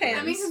That is bedpans.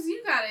 I mean, because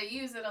you gotta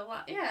use it a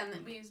lot. Yeah, and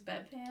then we use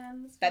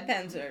bedpans.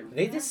 Bedpans are. Are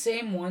they the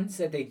same ones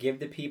that they give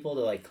to people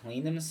to like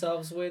clean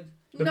themselves with?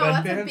 The No,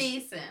 that's a bedpans?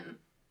 basin.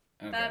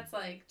 Okay. That's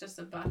like just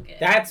a bucket.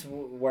 That's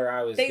where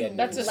I was They getting.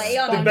 That's a lay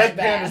on The a bedpan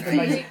bed. is the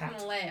nice you hat.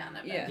 can lay on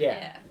it. Yeah.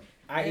 Yeah.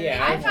 I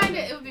I want find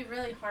one. it would be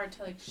really hard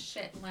to like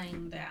shit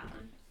laying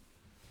down.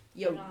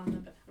 Yo, Put on the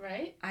bed,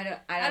 right? I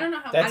I don't know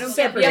how. That's I a don't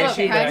separate get it.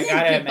 issue, but I Pregnant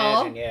gotta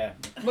people- imagine, yeah.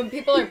 When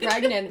people are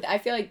pregnant, I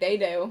feel like they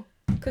do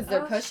because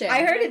they're Oh, pushing.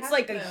 I heard They it's have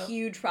like a to.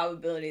 huge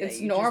probability that It's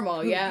you normal,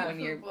 just poop yeah. when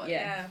you're Well,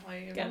 yeah. while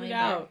you're Get it laying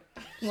out.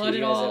 So Let you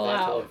it guys all have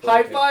that to out. look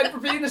High forward five for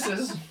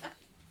penises.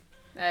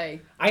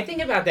 Hey, I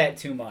think about that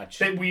too much.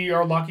 That we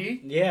are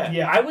lucky. Yeah.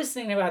 Yeah. I was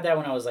thinking about that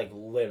when I was like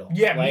little.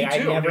 Yeah, like, me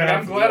too. I never And have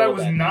I'm to glad I deal was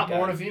with that, not thank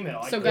born a God.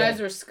 female. so I-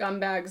 guys are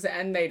scumbags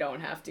and they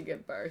don't have to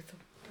give birth.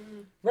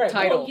 Right.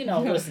 Title. Well, you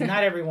know, listen,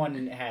 not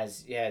everyone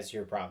has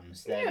your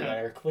problems. That Yeah.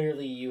 are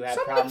clearly you have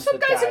Some- problems some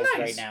with guys guys are nice.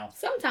 right now.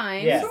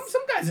 Sometimes. Yeah.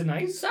 Some guys are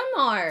nice. Some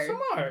are.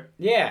 Some are.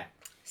 Yeah.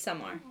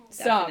 Some are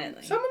Some.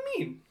 definitely. Some are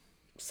mean.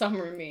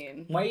 Some are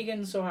mean. Why are you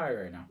getting so high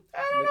right now?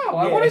 I don't know.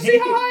 I Yeah. want to see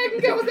how high I can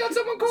get without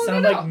someone calling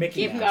Sound it like out.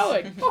 Mickey Keep Mouse.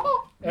 going. All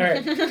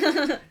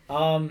right.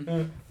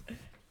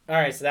 All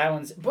right. So that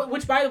one's. But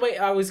which, by the way,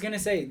 I was gonna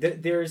say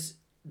there's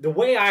the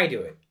way I do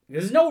it.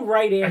 There's no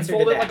right I answer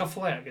fold to it that. like a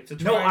flag. It's a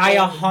No, I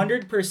triangle.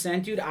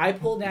 100%, dude. I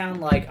pull down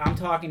like I'm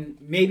talking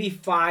maybe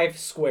 5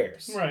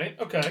 squares, Right.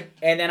 Okay.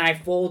 and then I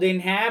fold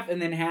in half,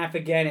 and then half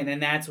again, and then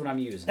that's what I'm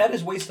using. That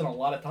is wasting a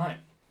lot of time.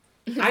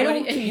 I don't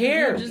What do you-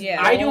 care. you just Yeah.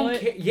 I roll don't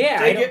it? care. Yeah,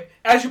 I Take don't, it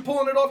as you're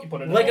pulling it off. You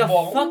put it in like a a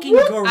ball. fucking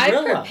Whoop. gorilla. I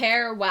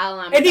prepare while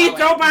I'm And then you going.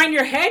 throw it behind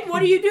your head.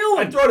 What are you I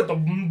doing? throw it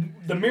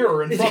at the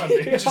mirror in front of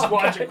me. Just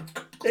watch it.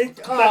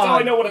 That's Oh, how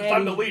I know when it's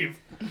time to Eddie. leave.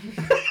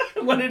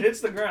 when it hits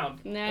the ground.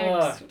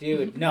 Next.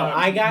 Dude, no,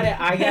 I gotta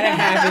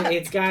have it.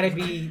 It's gotta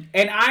be,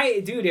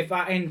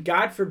 and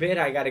God forbid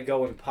I gotta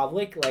go in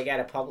public, like at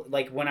a public,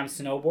 like when I'm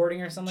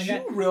snowboarding or something Did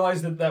like that. you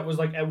realize that was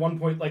like at one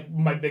point like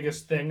my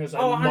biggest thing is I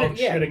Oh, love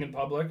yeah. shitting in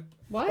public,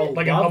 What? Oh,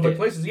 like in Loved public it.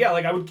 places. Yeah,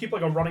 like I would keep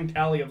like a running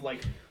tally of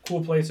like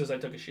cool places I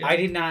took a shit. I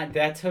did not.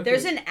 That took.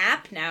 There's an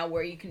app now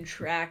where you can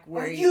track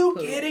where Are you you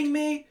poop. kidding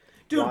me,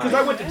 dude? Why? Because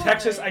I went to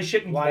Texas. I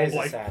shit in Why is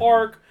Globe this Life happening?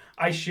 Park.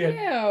 I shit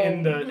Ew.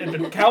 in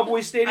the Cowboy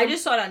Stadium. I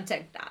just saw it on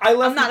TikTok. I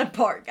left- I'm not a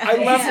park guy. I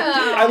left.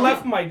 Yeah. I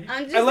left my.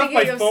 I'm just I left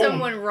thinking my of phone.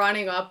 someone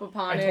running up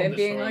upon I it told and this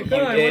being story. like, You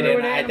 "Oh, I did, wonder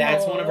and what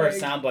that's one of our animal,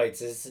 sound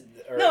bites. Is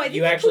or No, I think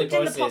you actually pooped in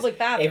the posted public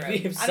bathroom.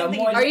 If I don't think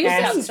someone Are you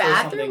asks saying for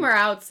bathroom something- or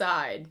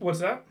outside? What's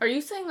that? Are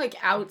you saying like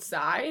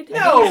outside? No.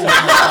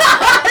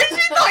 I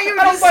thought you were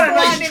I don't just find a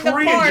squatting nice in the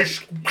tree park.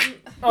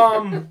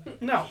 and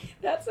just. No.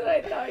 That's what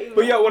I thought you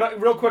But yeah,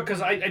 real quick,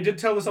 because I did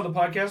tell this on the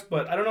podcast,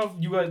 but I don't know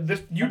if you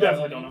guys, you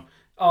definitely don't know.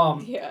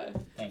 Yeah.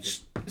 Thank you.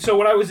 So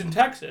when I was in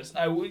Texas,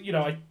 I went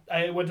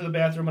to the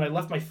bathroom and I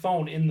left my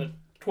phone in the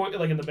toilet,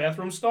 like in the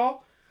bathroom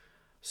stall.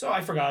 So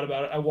I forgot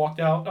about it. I walked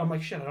out. I'm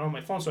like, shit, I don't have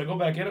my phone. So I go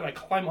back in and I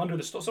climb under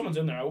the stall. Someone's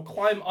in there. I will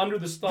climb under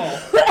the stall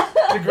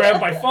to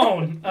grab my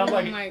phone. I'm Oh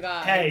like, my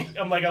god. hey,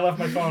 I left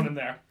my phone in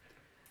there.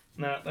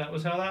 And that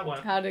was how that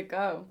went. How'd it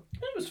go?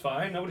 It was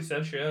fine. Nobody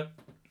said shit.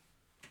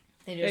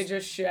 They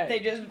just shit. They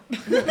just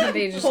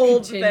They just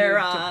hold continued their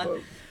to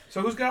poop.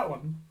 So who's got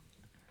one?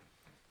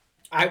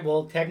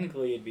 Well,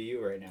 technically it'd be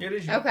you right now. It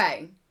is you.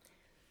 Okay.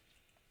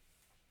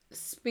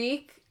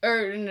 Speak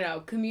or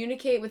no,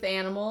 communicate with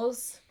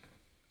animals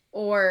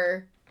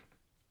or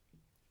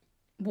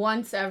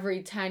once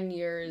every 10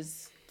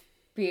 years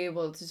be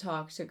able to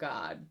talk to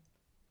God.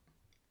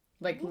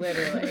 Like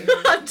literally.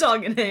 I'm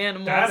talking to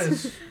animals.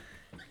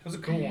 That was a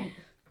cool one.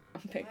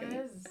 I'm picking.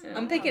 That is-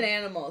 I'm picking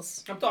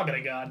animals. I'm talking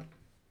to God.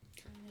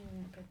 I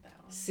didn't pick that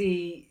one.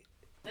 See,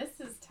 This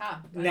is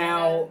tough.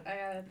 Now- I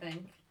gotta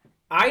think.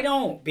 I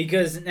don't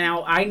because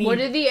now I need. What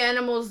do the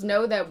animals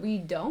know that we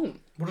don't?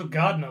 What does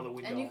God know that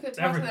we And don't? you could It's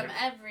talk everything. to them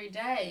every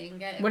day and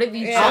get. What if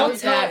you Yeah.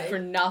 chose that for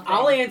nothing?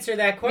 I'll answer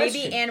that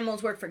question. Maybe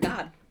animals work for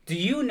God. Do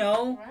you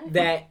know Right.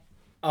 that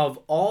of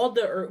all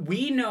the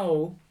we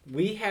know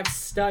we have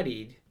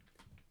studied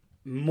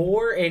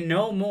more and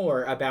know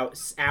more about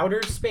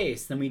outer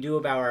space than we do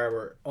about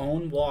our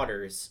own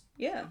waters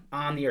Yeah.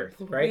 on the earth,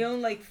 We right?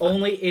 own like.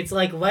 Only it's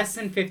like less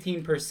than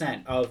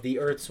 15% of the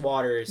Earth's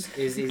waters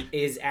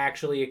is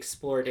actually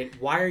explored. And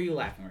why are you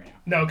laughing right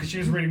now? No, because she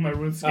was reading my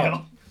Ruth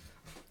scale.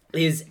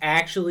 Is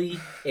actually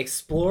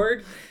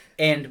explored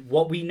and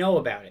what we know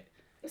about it.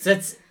 So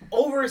that's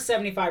over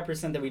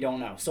 75% that we don't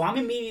know. So I'm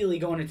immediately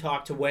going to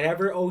talk to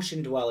whatever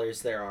ocean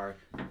dwellers there are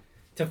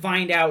to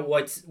find out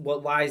what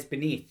lies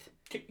beneath.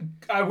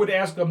 I would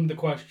ask them the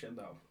question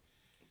though: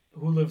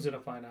 who lives in a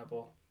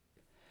pineapple?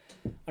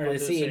 Under the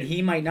the sea, and sea.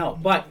 he might know.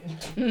 But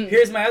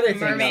here's my other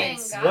thing. Are you though. saying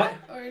Mermaids. God, What?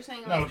 or you're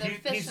saying No, like the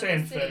fish he's in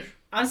saying the sea? fish.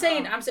 I'm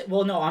saying I'm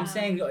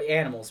saying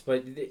animals,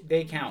 but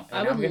they count. I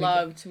And would I'm gonna-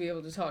 love to be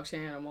able to talk to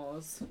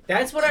animals.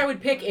 That's what I would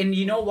pick, and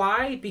you know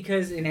why?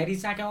 Because and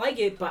Eddie's not gonna like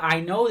it, but I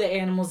know that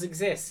animals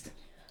exist.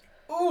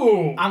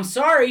 Ooh. I'm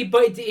sorry,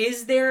 but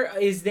is there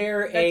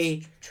a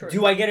That's true.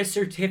 do I get a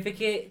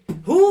certificate?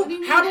 Who What do you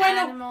you How mean do I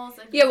know? animals?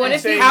 Like, Yeah, what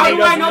if Say he- How he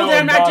do I doesn't know know that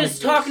I'm not God just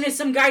exists. talking to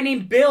some guy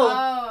named Bill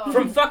Oh.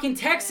 from fucking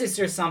Texas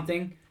or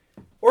something?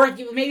 Or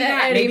maybe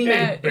not. Eddie Maybe.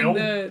 met Bill? in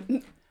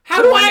the-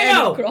 How do One I Eddie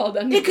know? crawled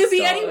under It could the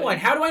be stall. anyone.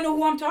 How do I know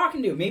who I'm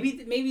talking to?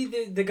 Maybe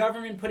the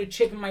government put a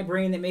chip in my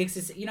brain that makes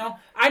this.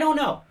 I don't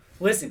know.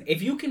 Listen,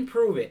 if you can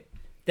prove it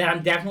that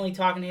I'm definitely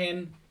talking to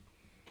him,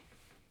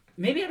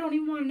 maybe I don't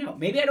even want to know.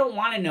 Maybe I don't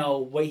want to know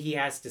what he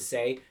has to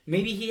say.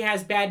 Maybe he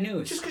has bad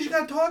news. Just because you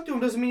gotta talk to him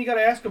doesn't mean you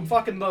gotta ask him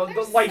fucking the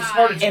There's life's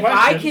hardest If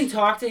questions. I can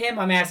talk to him,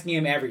 I'm asking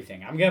him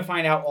everything. I'm gonna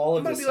find out all I'm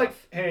of gonna this be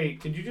stuff. like, hey,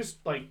 could you just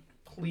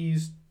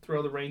please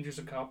throw the Rangers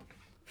a cup?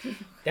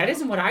 That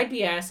isn't what I'd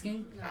be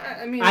asking.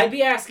 I mean, I'd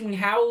be asking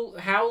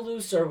how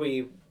loose are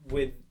we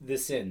with the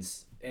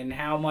sins and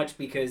how much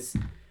because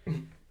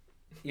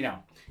he's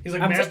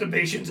like I'm t-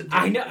 masturbation's.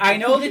 I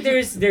know that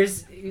there's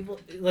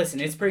listen,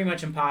 it's pretty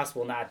much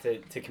impossible not to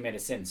commit a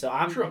sin. So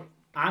I'm True.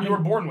 I'm You were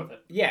born with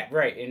it. yeah,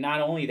 right. And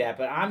not only that,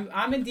 but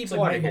I'm in deep It's like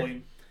water here.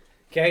 Maybelline.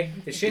 Okay?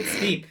 The shit's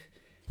deep.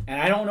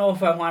 And I don't know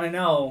if I want to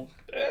know.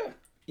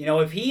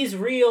 If he's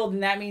real, then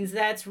that means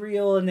that's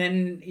real, and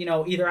then,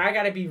 either I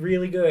gotta be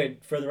really good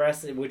for the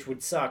rest of it, which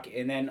would suck,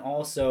 and then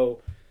also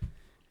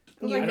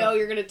You know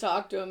you're gonna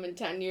talk to him in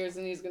 10 years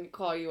and he's gonna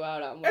call you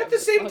out on At the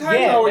same time,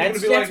 Yeah, though, we're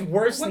that's- gonna be that's like,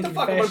 worse what the than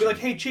fuck? I'm gonna be like,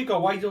 confession. hey, Chico,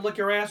 why'd you lick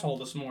your asshole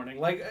this morning?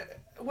 Like,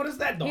 what is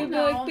that, dog? You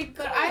No, like,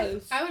 but I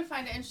because- would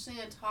find it interesting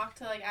to talk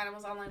to like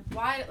animals on like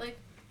why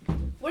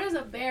what does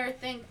a bear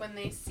think when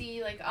they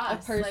see like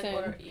us? person.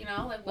 Like, or,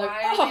 Like,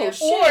 why oh, do they have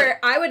shit. Or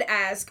I would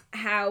ask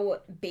how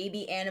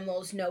baby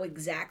animals know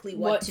exactly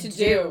what to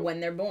do when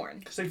they're born.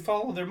 Because they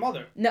follow their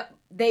mother. No,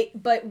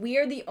 but we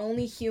are the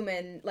only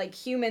humans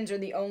are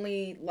the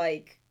only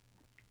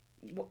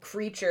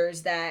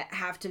creatures that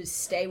have to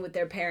stay with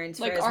their parents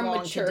for like as our long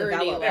to maturity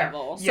develop.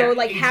 level. So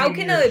Yeah, how 18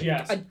 can years,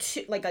 yes.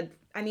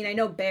 I mean, I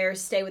know bears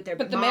stay with their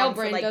But the mom male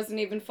for, brain doesn't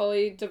even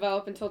fully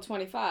develop until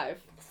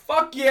 25.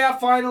 Fuck yeah,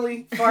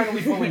 finally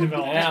fully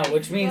developed. yeah,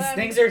 which means Well,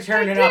 things are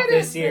turning I up did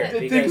this it. year The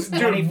because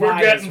things- dude, we're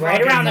 25 is getting right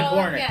fucking- around the So,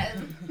 corner.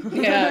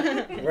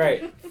 yeah.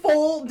 Right.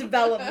 full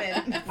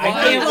development. I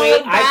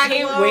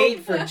can't wait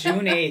for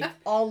June 8th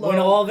All when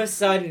low. all of a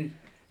sudden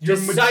You're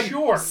just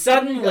mature.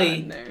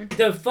 suddenly Gotten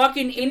there. the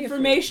fucking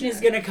information is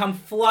gonna come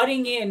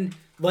flooding in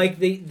like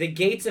the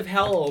gates of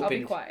hell I'll be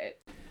open. quiet.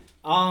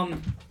 All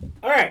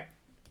right.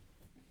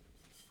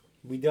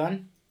 We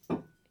done?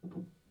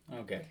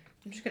 Okay.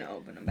 I'm just gonna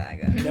open a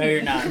bag up. No,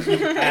 you're not.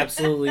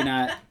 Absolutely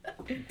not.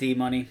 D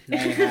money. No,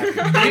 you're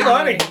not.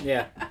 D-Money.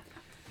 Yeah.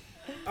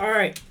 All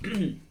right.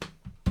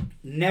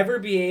 Never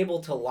be able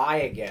to lie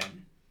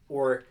again,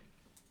 or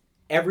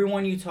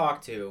everyone you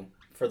talk to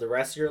for the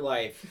rest of your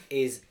life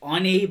is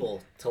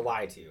unable to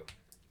lie to you.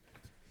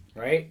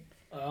 Right?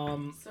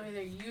 So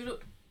either you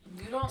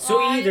don't So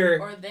lie either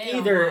or they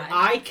don't lie.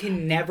 I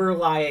can never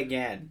lie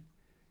again,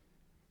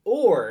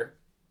 or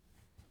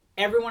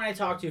everyone I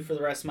talk to for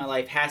the rest of my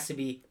life has to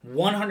be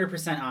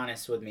 100%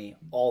 honest with me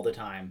all the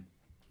time,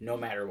 no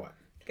matter what.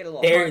 Get a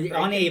little They're heartbreaking.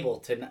 unable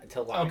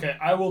to lie. Okay,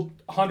 I will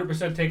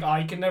 100% take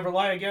I can never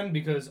lie again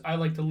because I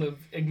like to live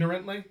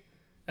ignorantly,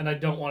 and I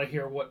don't want to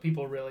hear what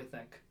people really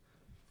think.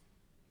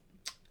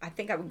 I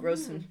think I would grow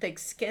some thick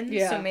skin,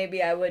 Yeah. so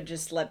maybe I would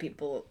just let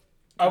people.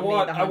 I tell me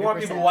want the people to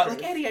 100% lie.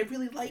 truth. Like, Eddie, I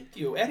really liked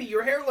you. Eddie,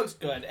 your hair looks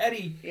good.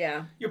 Eddie,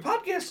 Yeah. your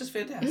podcast is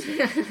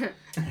fantastic.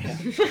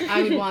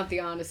 I would want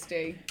the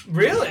honesty.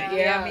 Really? Yeah.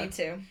 Yeah, Yeah. me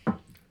too.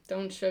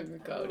 Don't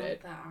sugarcoat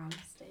it. That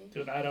honesty.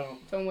 Dude, I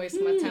don't. Don't waste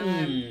my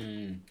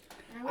time.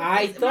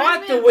 I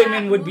thought the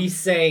women would be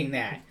saying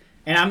that.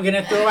 And I'm going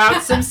to throw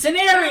out some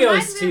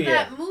scenarios to you.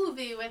 That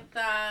movie with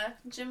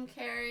Jim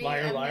Carrey.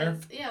 Liar, and Liar?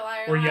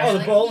 Liar, Or Liar. Yes. Oh,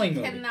 the bowling he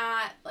movie.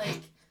 Cannot,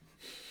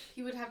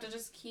 he would have to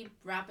just keep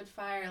rapid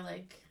fire,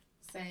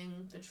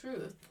 saying the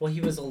truth. Well,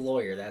 he was a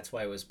lawyer. That's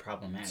why it was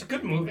problematic. It's a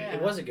good movie. Yeah.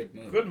 It was a good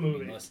movie. Good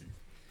movie. I mean, listen.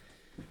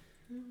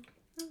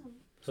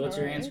 So what's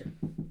your Alright. answer?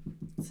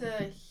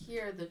 To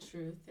hear the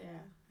truth, yeah,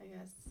 I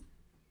guess.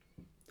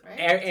 Right?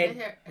 And- To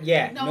hear,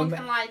 yeah, No no one ma-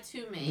 can lie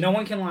to me. No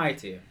one can lie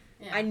to you.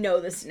 Yeah. I know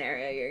the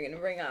scenario you're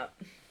gonna bring up.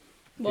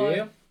 Do What?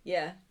 you?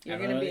 Yeah, you're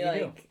don't gonna know be that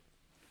you like,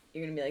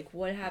 you're gonna be like,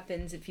 what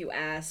happens if you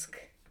ask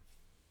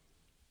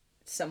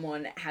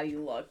someone how you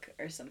look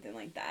or something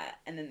like that,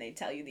 and then they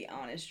tell you the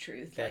honest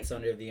truth? That's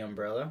under the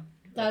umbrella.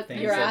 That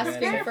Things you're that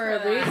asking matter. for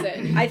a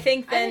reason. I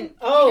think then.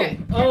 Oh, Okay,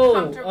 you're oh,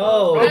 comfortable.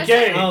 oh. At a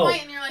certain Okay.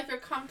 point in your life, you're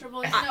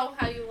comfortable. You know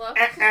how you look.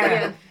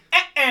 Yeah.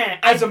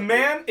 As a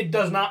man, it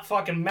does not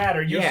fucking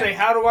matter. You Yeah. say,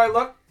 how do I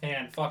look?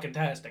 And fucking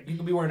tastic. You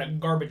could be wearing a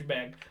garbage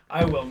bag.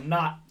 I will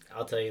not.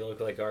 I'll tell you, you look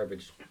like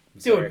garbage.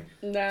 I'm Dude. sorry.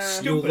 Nah. You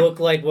Stupid. look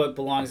like what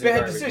belongs in Bad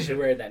garbage. decision.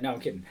 You wear that. No, I'm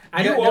kidding.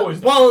 I You don't always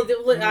do. Well, You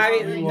no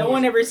always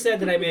one do. ever said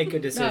that I make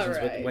good decisions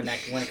Alright. when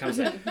it comes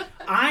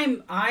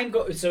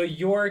to. So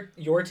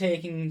you're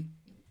taking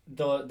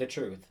the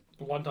truth.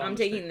 One time. I'm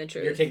taking the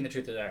truth. You're taking the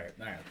truth. All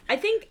right. I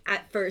think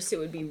at first it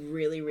would be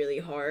really, really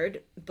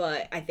hard,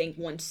 but I think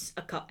once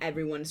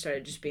everyone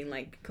started just being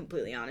like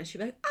completely honest, you'd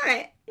be like, all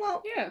right,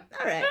 well, Yeah.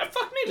 all right. Yeah,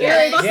 fuck me. You're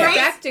Then. Yeah.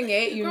 expecting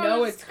it. You know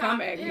Grows it's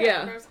coming.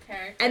 Yeah. grows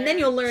character. And then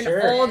you'll learn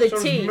Sure. all the So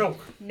does tea. milk.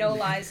 No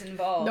lies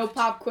involved. No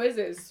pop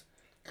quizzes.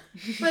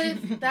 But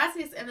if that's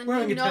the case, and then We're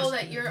you gonna get know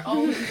tested.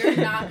 that you're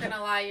not gonna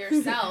lie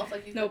yourself.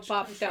 Like you No can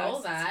pop control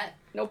tests. that.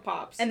 No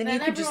pops. And then you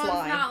can just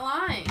everyone's lie. not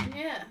lying.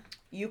 Yeah.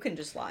 You can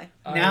just lie.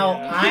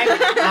 Now, You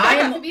have to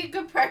I'm be a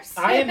good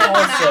person.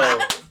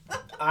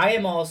 I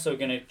am also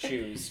gonna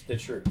choose the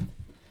truth.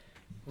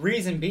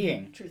 Reason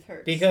being, Truth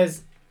hurts.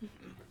 because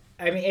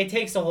I mean it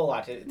takes a whole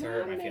lot to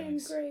hurt my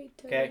feelings.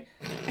 Okay,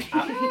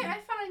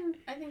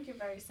 I think you're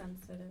very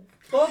sensitive.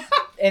 well,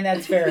 and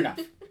that's fair enough.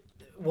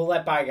 We'll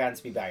let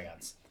bygones be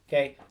bygones.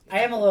 Okay,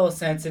 I am a little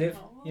sensitive,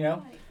 you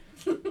know.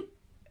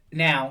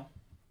 Now,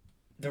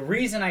 the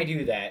reason I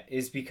do that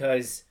is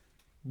because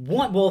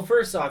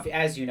first off,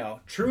 as you know,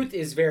 truth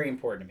is very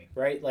important to me,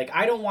 right? Like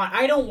I don't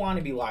want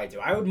to be lied to.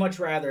 I would much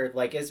rather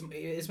like as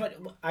much.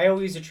 I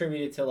always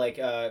attribute it to like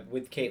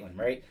with Caitlin,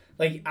 right?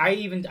 Like I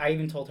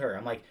even told her,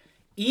 I'm like,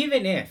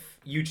 even if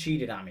you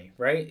cheated on me,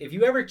 right? If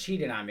you ever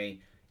cheated on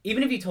me,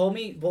 even if you told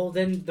me, well,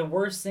 then the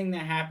worst thing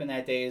that happened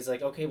that day is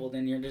like, okay, well,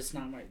 then you're just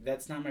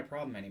that's not my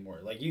problem anymore.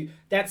 Like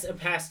that's a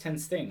past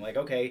tense thing. Like,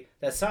 okay,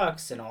 that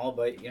sucks and all,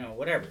 but you know,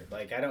 whatever.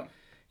 Like, I don't,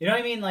 you know what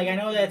I mean? Like, I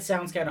know that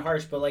sounds kind of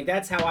harsh, but like,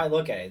 that's how I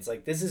look at it. It's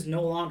like, this is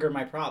no longer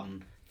my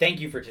problem. Thank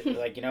you for,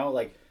 like, you know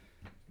what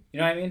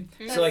I mean?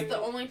 That's So like, the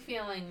only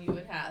feeling you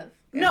would have.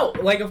 no,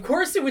 like of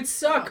course it would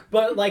suck,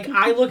 but like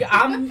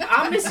I'm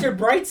Mr.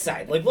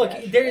 Brightside. Like look,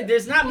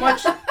 there's not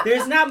much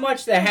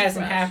that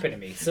hasn't happened to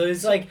me. So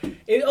it's like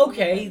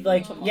okay,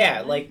 like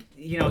yeah, like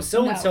you know,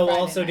 so and so Friday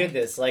also night. did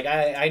this. Like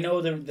I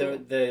know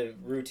the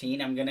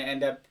routine. I'm gonna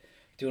end up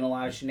doing a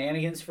lot of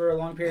shenanigans for a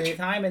long period of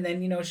time, and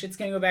then you know shit's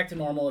gonna go back to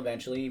normal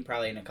eventually,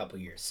 probably in a couple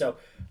years. So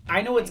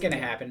I know what's gonna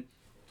happen.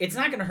 It's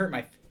not gonna hurt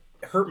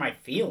my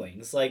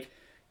feelings. Like.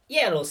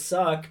 Yeah, it'll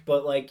suck,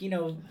 but like, you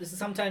know,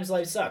 sometimes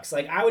life sucks.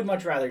 Like, I would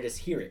much rather just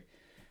hear it.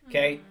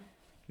 Okay?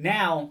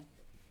 Now,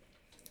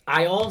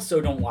 I also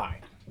don't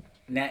lie.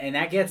 And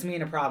that gets me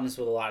into problems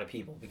with a lot of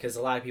people because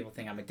a lot of people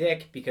think I'm a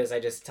dick because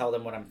I just tell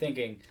them what I'm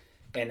thinking.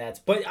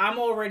 But I'm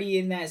already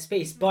in that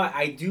space. But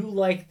I do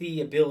like the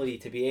ability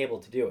to be able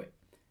to do it.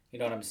 You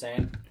know what I'm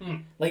saying?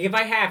 Like, if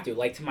I have to,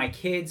 like to my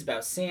kids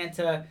about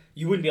Santa,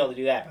 you wouldn't be able to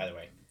do that, by the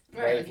way.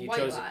 Right? Like If you white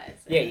chose lies.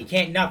 Yeah, you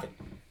can't, nothing.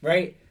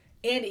 Right?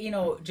 And, you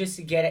know, just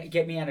to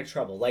get me out of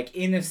trouble. Like,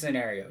 in this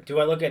scenario, do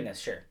I look good in this?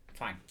 Sure.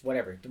 Fine.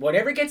 Whatever.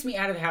 Whatever gets me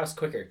out of the house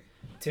quicker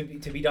to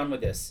be done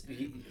with this.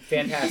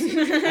 Fantastic.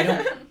 I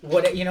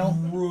don't, you know?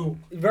 True.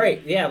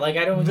 Right. Yeah, like,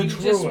 I don't... The You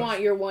truth. just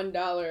want your $1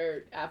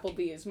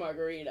 Applebee's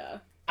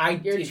margarita.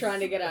 You're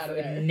trying to get out of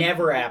there.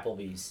 Never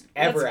Applebee's.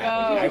 Ever Let's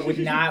Applebee's. go. I would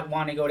not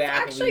want to go to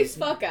Applebee's. Actually,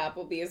 fuck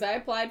Applebee's. I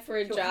applied for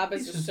a job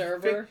as a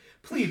server.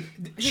 Please,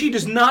 she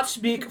does not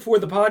speak for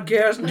the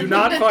podcast. Do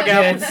not fuck Yeah,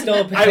 out. it's still a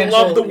I potential-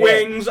 love the yeah.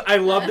 wings. I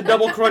love the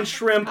double crunch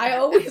shrimp. I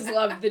always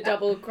loved the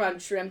double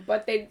crunch shrimp,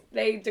 but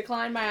they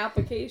declined my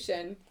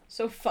application.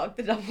 So fuck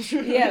the double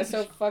shrimp. Yeah,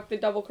 so fuck the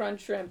double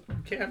crunch shrimp.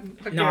 Again.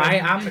 No,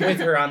 I'm with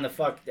her on the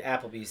fuck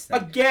Applebee's thing.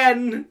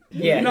 Again.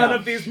 Yeah, None no.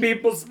 of these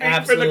people speak for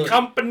Absolutely. the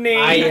company.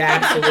 I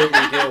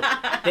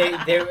absolutely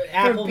do. They're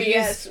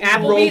Applebee's. BS.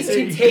 Applebee's can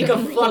Royalty. take a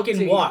Royalty.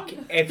 fucking walk.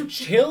 If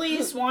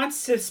Chili's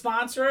wants to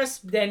sponsor us,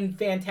 then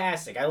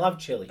fantastic. I love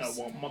Chili's.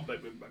 I want my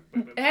baby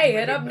back. Hey,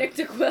 hit up Nick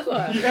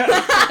DeQuilla. Yeah.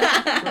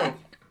 True.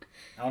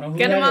 I don't know who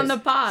Get that him on is. the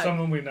pod.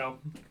 Someone we know.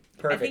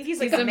 I Perfect. think he's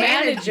like He's a a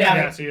manager. manager. Yeah.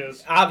 Yes, he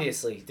is.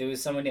 Obviously, there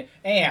was someone new.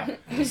 Anyhow,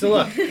 so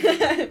look,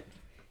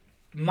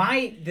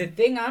 the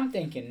thing I'm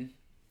thinking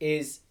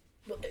is,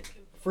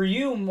 for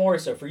you more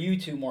so, for you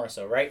two more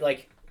so, right?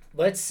 Like,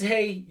 let's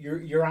say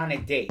you're on a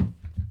date,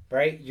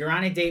 right? You're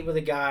on a date with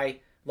a guy,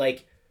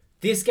 like,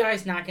 this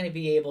guy's not going to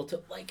be able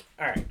to, like,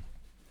 all right.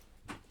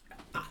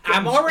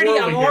 I'm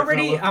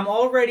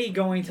already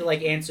going to,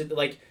 like, answer,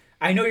 like,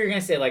 I know you're going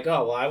to say, like,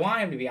 oh, well, I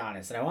want him to be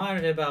honest, and I want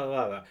him to blah, blah,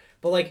 blah, blah.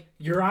 But, like,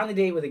 you're on a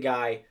date with a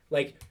guy,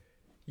 like,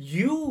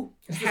 you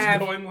Is this have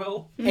going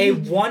well? a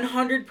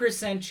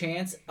 100%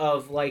 chance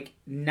of, like,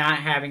 not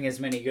having as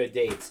many good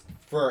dates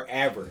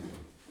forever.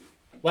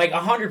 Like,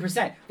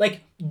 100%.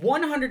 Like,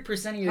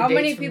 100% of your How dates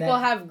many from people that...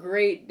 have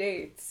great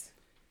dates?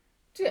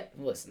 Yeah,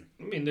 listen.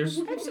 I mean, there's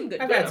I've had some good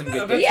I've had some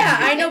good dates. Yeah,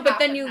 I know, but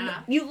then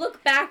you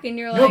look back and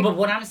you're No, like, but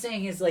what I'm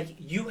saying is, like,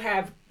 you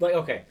have, like,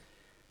 okay.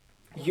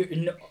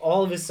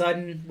 All of a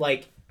sudden,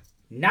 like...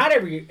 Not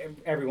every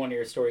one of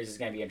your stories is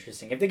going to be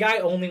interesting. If the guy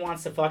only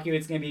wants to fuck you,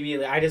 it's going to be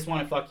immediately, I just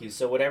want to fuck you.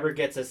 So whatever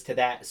gets us to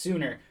that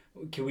sooner,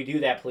 can we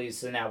do that, please?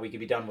 So now we can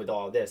be done with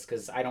all of this.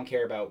 Because I don't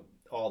care about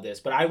all this.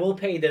 But I will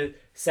pay the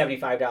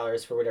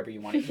 $75 for whatever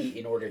you want to eat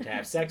in order to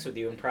have sex with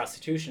you. And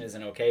prostitution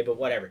isn't okay, but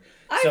whatever.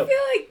 I So feel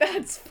like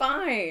that's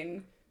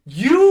fine.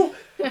 you...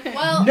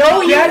 Well,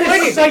 No, that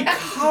you is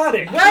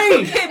psychotic. Right!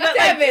 Okay, but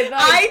Devin,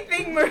 like- I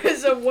think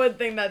Marissa would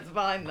think that's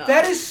fine though.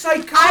 That is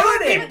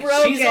psychotic.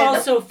 broken. She's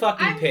also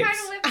fucking I'm pigs. kind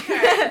of with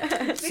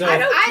Because So-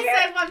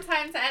 I said one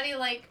time to Eddie,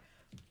 like,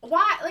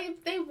 why,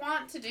 like, they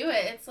want to do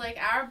it. It's like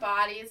our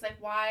bodies, like,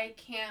 why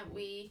can't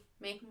we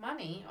make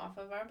money off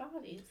of our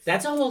bodies?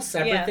 That's a whole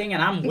separate Yeah. thing,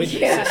 and I'm with you,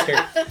 Yeah. sister.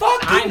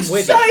 Fucking I'm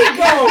with it.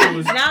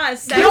 psychos! Nah,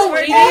 sex No,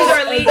 workers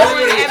yes. are legal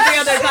in every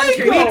other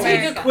country. We in take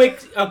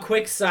America. a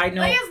quick side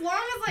note. Like, as long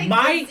as, like,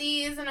 My-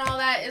 disease and all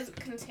that is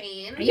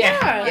contained.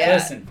 Yeah. Yeah.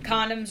 Listen.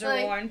 Condoms are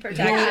Like, worn, Who,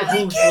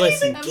 protection.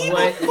 listen, keep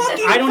what-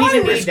 Fucking I don't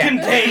even virus need that.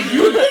 contained.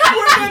 You think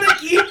we're gonna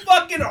keep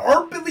fucking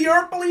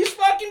herpes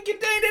fucking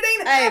contained? It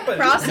ain't Hey, happening.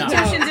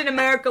 prostitution's in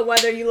America,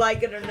 whether you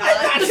like it or not.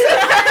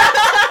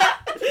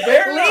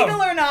 Fair enough.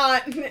 Legal or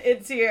not,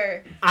 it's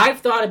here. I've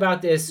thought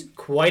about this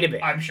quite a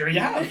bit. I'm sure you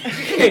have.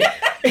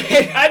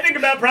 I think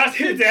about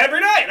prostitutes every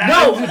night.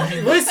 No,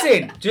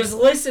 listen. Just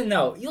listen,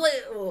 though.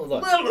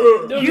 Look.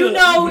 You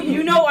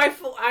know,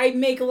 I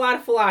make a lot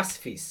of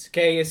philosophies,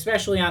 okay,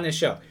 especially on this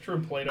show.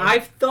 True Plato.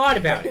 I've thought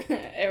about it.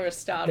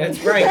 Aristotle. That's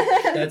right.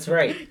 That's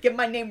right. Get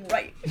my name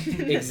right.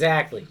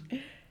 Exactly.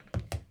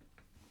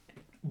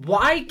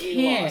 Why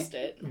You lost can't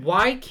it.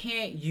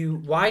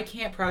 why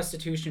can't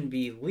prostitution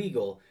be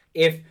legal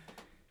if,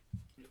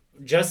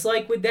 just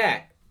like with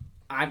that,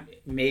 I'm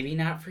maybe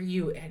not for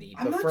you, Eddie,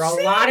 I'm but not for a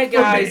saying lot of for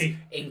guys, me.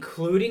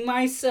 including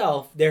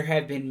myself, there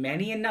have been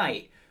many a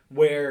night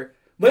where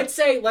let's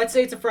say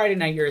it's a Friday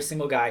night, you're a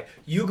single guy,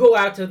 you go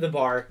out to the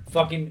bar,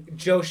 fucking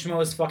Joe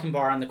Schmo's fucking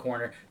bar on the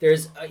corner.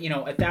 There's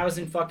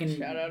 1,000 fucking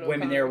Shout out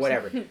women there,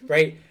 O'Connor's. whatever,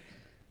 right?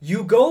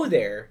 You go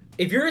there.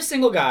 If you're a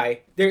single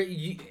guy,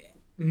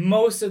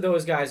 most of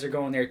those guys are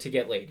going there to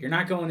get laid. You're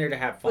not going there to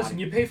have fun. Listen,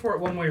 you pay for it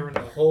one way or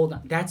another. Hold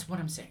on. That's what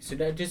I'm saying. So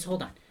just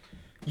hold on.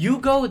 You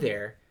go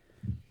there,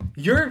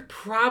 you're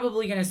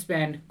probably going to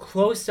spend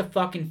close to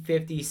fucking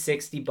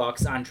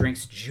 $50-$60 on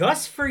drinks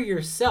just for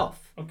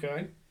yourself.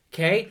 Okay.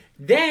 Okay?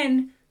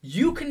 Then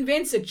you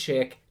convince a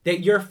chick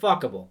that you're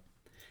fuckable.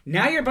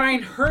 Now you're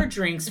buying her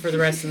drinks for the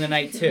rest of the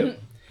night too.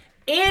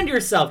 And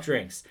yourself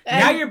drinks.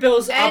 Now And- your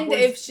bill's And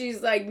upwards. if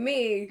she's like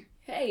me,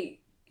 hey,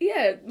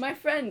 yeah, my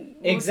friend.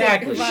 will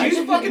Exactly. take a She's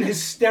ride. fucking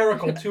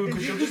hysterical too,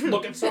 because she'll just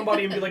look at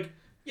somebody and be like,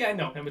 "Yeah, I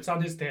know him. It's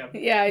on his tab."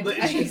 Yeah, I But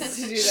used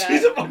to do that.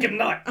 She's a fucking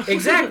nut.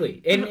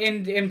 Exactly.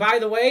 And by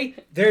the way,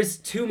 there's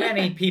too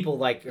many people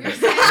like her.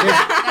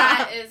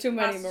 That is Too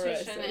many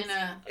prostitution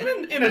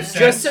Marissas. In a sense.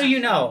 Just so you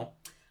know,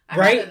 I'd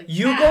rather right? the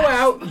You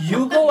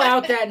cash. go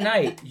out that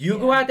night. You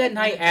go out that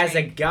night as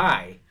a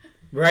guy,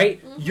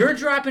 right? You're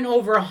dropping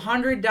over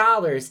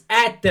 $100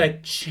 at the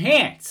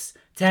chance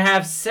to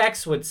have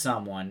sex with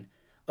someone.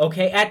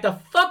 Okay, at the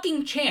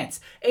fucking chance.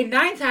 And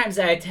 9 times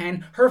out of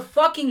 10, her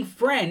fucking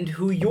friend,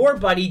 who your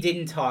buddy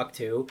didn't talk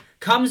to,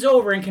 comes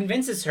over and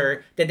convinces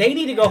her that they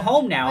need to go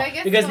home now But I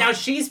guess because the- now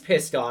she's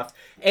pissed off.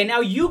 And now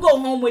you go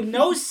home with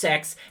no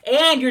sex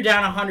and you're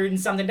down $100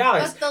 and something.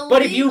 But the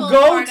But if you legal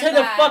go part to of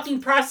the that-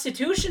 fucking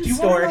prostitution Do you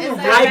store, wanna know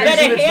the I real bet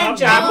reason a it's hand not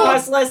job legal?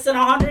 costs less than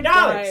 $100.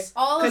 Right.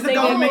 All Because of the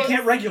government those-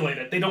 can't regulate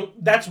it. They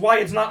don't. That's why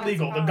it's not That's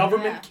legal. The why,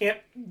 government can't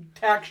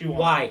tax you on it.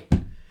 Why?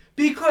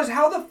 Because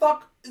how the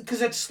fuck?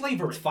 Because it's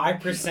slavery. It's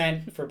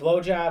 5% for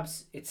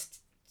blowjobs. It's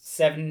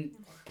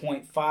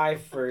 7.5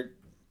 for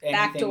anything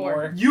Backdoor.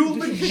 more. You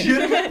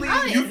legitimately.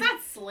 Oh, you, it's not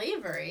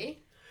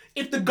slavery.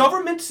 if the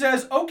government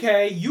says,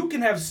 okay, you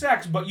can have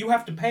sex, but you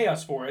have to pay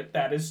us for it,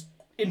 that is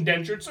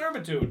indentured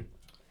servitude.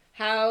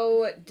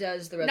 How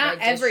does the red Not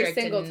light every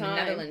district single in time.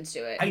 Netherlands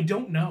do it? I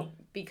don't know.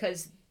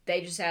 Because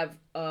they just have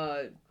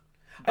I mean,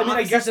 I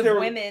boxes guess of they're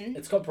women.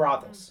 It's called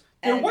brothels.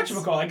 they're and-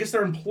 whatchamacallit. I guess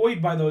they're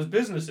employed by those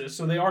businesses,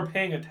 so they are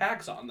paying a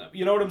tax on them.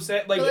 You know what I'm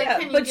saying? Like, But, like, Yeah,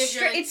 can you but give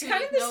your, like, it's 2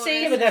 kind of week the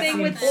same Yeah, but that's thing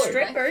the with employer.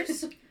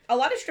 strippers. A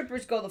lot of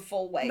strippers go the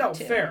full way no,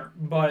 too. fair,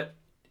 but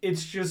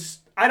it's just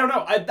I don't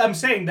know. I'm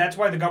saying that's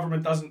why the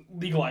government doesn't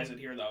legalize it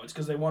here, though. It's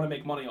because they want to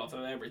make money off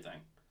of everything.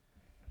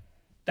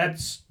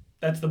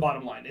 That's the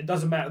bottom line. It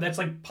doesn't matter. That's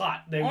like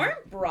pot. They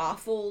Aren't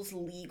brothels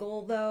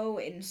legal though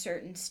in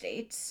certain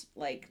states?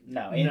 Like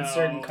No, in no,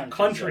 certain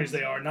countries.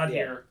 they are not Yeah.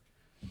 here.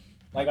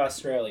 Like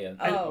Australia.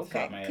 oh off the top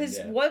okay, of my head, because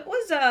yeah. what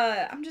was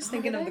I'm just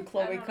thinking of the I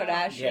Khloe don't know.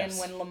 Kardashian Yes.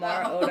 when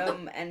Lamar Oh.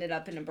 Odom ended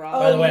up in a brothel.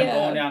 By the way, yeah. I'm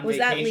going down Was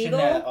that vacation legal?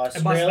 to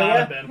It must not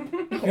have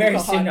Australia. been. Very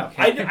God. soon.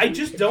 Okay. I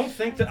just don't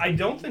think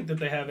that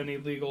they have any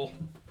legal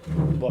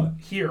What?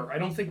 here. I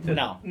don't think that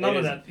No, none it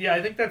of isn't. that. Yeah,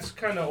 I think that's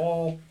kind of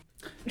all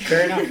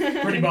Fair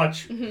enough. pretty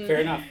much.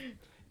 Fair enough.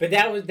 But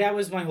that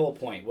was my whole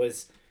point.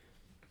 Was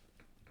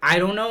I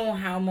don't know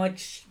how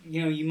much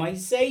you might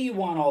say you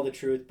want all the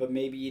truth, but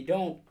maybe you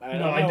don't. I don't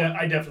No, know.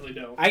 I definitely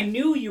don't. I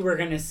knew you were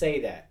gonna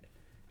say that.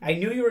 I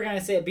knew you were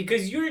gonna say it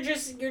because you're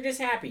just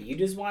happy. You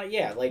just want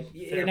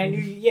and I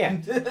knew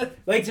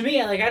like to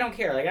me like I don't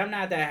care like I'm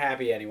not that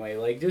happy anyway.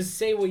 Like just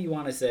say what you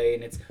want to say,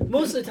 and it's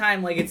most of the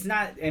time like it's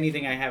not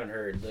anything I haven't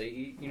heard. Like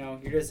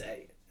you're just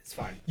it's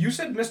fine. You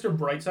said Mr.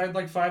 Brightside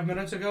like 5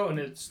 minutes ago, and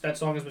that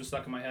song has been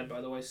stuck in my head, by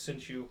the way,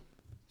 since you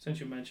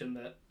mentioned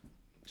that.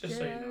 Just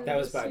so you know. That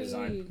was by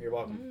design. You're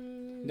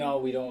welcome. No,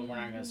 we don't. We're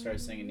not gonna start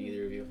singing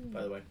either of you.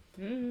 By the way,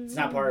 it's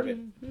not part of it.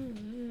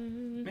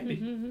 Man,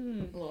 Maybe.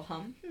 A little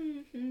hum.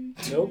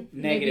 Nope.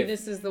 Maybe Negative.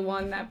 this is the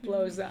one that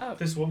blows up.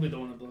 This will be the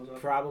one that blows up.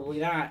 Probably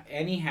not.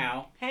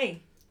 Anyhow.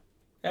 Hey,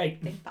 Hey.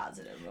 think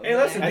positive. Hey,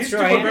 listen, That's these two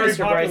true, I are am very Mr.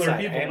 Brightside. popular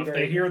I people. am If very-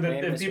 they hear I that,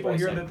 am if Mr. people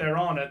hear Brightside. that they're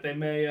on it, they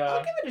may. I'll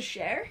give it a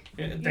share.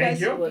 Thank guys-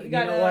 you. Well, you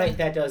gotta- know what?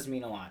 That does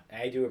mean a lot.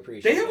 I do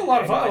appreciate. They have a that.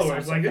 lot of I know I sound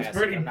followers. Like it's sarcastic.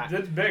 pretty. I'm not-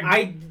 It's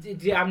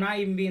big. I'm not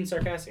even being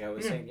sarcastic. I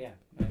was saying,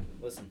 yeah.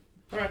 Listen.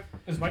 All right.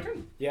 Is my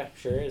turn? Yeah,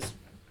 sure is.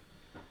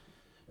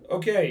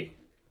 Okay.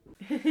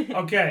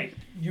 Okay.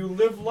 You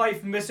live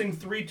life missing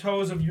 3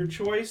 toes of your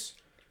choice,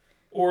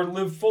 or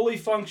live fully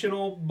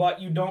functional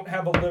but you don't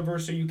have a liver,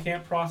 so you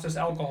can't process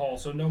alcohol.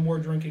 So no more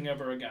drinking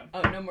ever again.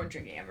 Oh, no more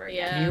drinking ever again.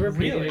 Yeah. Can you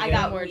repeat Really? it I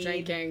again? got more weed.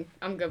 drinking.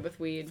 I'm good with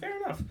weed. Fair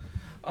enough.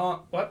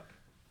 What?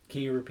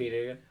 Can you repeat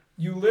it again?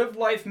 You live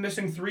life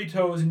missing 3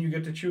 toes and you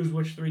get to choose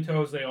which 3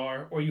 toes they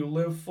are, or you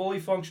live fully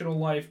functional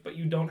life but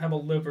you don't have a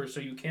liver, so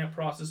you can't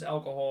process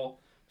alcohol.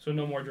 So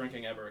no more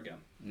drinking ever again.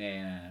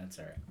 Nah, that's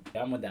alright.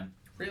 I'm with them.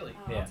 Really?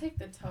 Oh, Yeah. I'll take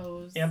the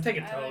toes. Yeah, I'm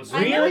taking I like toes. that.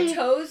 I know Really?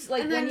 toes,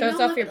 like And when then you Throws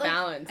know off your what, like,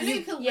 balance. I know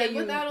you could Yeah, live you-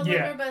 without a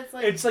Yeah. liver, but it's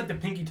like It's like the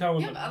pinky toe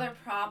you and have the... other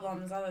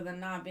problems other than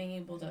not being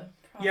able to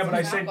process Yeah, but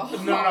I said...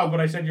 alcohol. No, but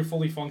I said you're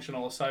fully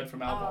functional aside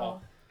from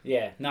alcohol.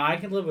 Yeah, no, I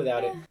can live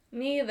without it.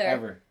 Me either.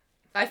 Ever.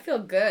 I feel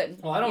good.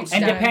 Well, I don't... Each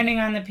And time. depending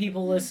on the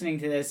people listening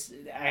to this,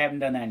 I haven't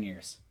done that in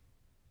years.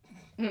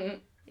 Mhm.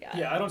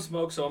 Yeah, I don't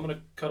smoke, so I'm going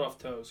to cut off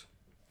toes.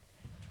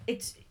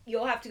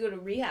 You'll have to go to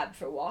rehab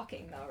for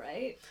walking though,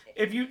 right?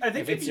 I think If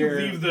if it's you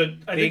your leave the...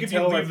 I big think if you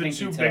toe or leave the pinky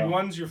 2 toe? big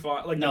ones, you're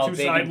fine. Like No, the 2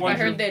 big side and ones, I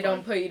heard you're they fine.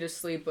 don't put you to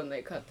sleep when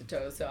they cut the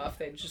toes off.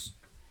 They just.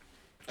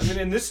 I mean,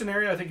 in this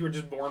scenario, I think you were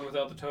just born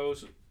without the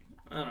toes.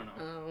 I don't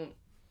know.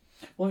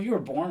 Well, if you were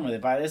born with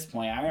it by this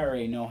point, I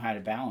already know how to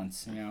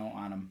balance,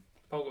 on them.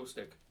 Pogo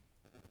stick.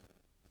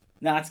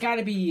 No, it's got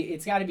to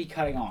be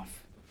cutting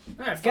off.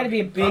 Eh, It's got to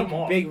be a fuck it, cut 'em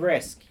off. big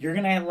risk. You're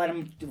gonna let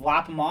them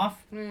lop them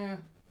off.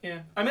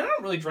 Yeah. I mean, I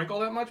don't really drink all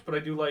that much, but I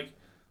do like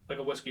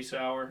a whiskey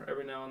sour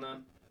every now and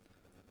then.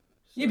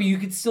 Yeah, but you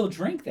could still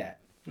drink that.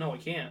 No, I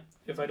can't.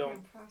 If I don't...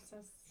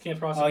 process. Can't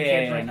process... Oh you yeah,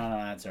 can't yeah, drink. no,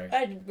 that's right.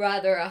 I'd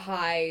rather a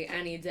high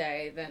any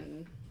day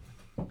than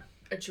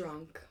a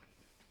drunk.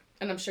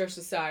 And I'm sure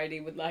society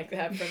would like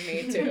that from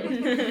me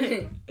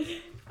too.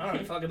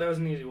 Alright, fuck it. That was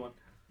an easy one.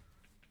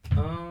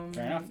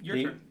 Fair enough. Your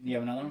do, turn. do you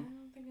have another I one?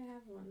 don't think I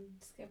have one.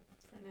 Skip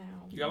for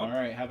now. You got All one?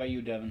 right. How about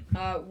you, Devin?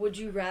 Would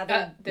you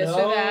rather This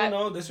no, or that.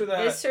 No, this or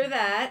that. this or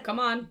that, Come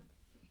on.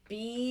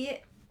 be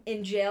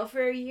in jail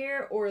for a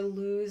year or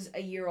lose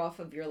a year off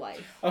of your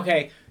life?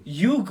 Okay,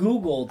 you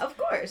Googled Of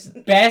course.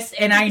 best,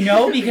 and I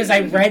know because I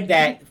read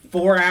that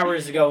 4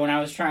 hours ago when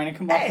I was trying to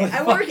come up Hey, with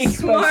I work fucking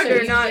smarter,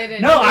 questions. not-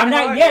 didn't No, work I'm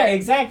not. harder. Yeah,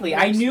 exactly.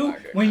 I Work knew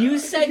smarter, when not you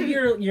harder.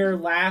 said your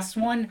last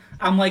one.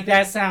 I'm like,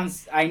 that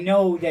sounds. I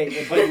know that,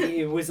 but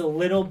it was a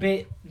little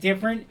bit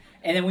different.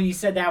 And then when you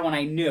said that one,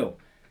 I knew.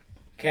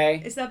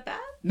 Okay. Is that bad?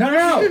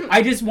 No.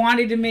 I just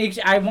wanted to make.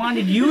 I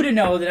wanted you to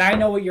know that I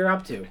know what you're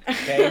up to.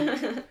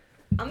 Okay.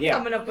 I'm Yeah.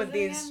 coming up with What was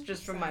it these again?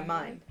 just from my Sorry.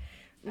 mind.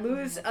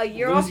 Lose a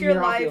year Lose off a your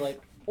year life life.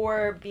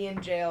 or be in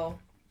jail.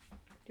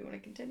 Do you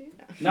want to continue?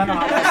 No,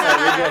 I'm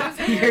just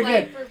saying, you're good. You're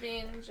Like good. for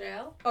being in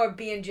jail. Or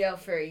be in jail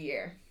for a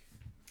year.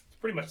 It's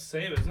pretty much the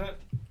same, isn't it?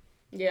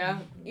 Yeah.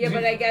 Yeah,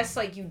 but I guess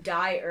like you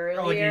die earlier.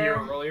 Or like a year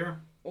earlier.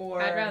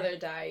 Or I'd rather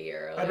die a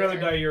year earlier. I'd rather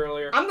die a year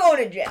earlier. I'm going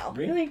to jail.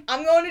 Really?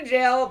 I'm going to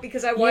jail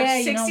because I watched Yeah,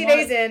 you know 60 what?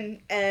 days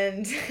in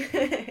and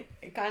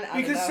it kind of.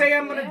 You could say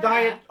I'm gonna Yeah.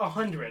 die at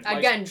 100. I'd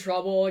like- get in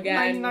trouble again.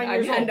 99 I'd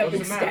years end old, up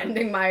doesn't matter.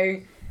 extending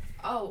my.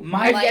 Oh,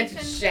 My- I'd life get in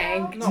jail?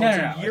 shanked. No, No, it's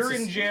no, a no, year it's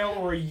in just- jail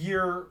or a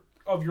year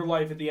of your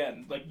life at the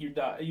end. Like you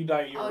die a year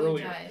Oh, you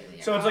earlier. die,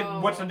 yeah. So it's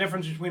like, what's the Oh.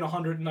 difference between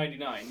 100 and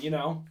 99? You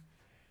know?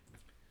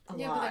 A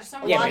Yeah, lot. but there's so A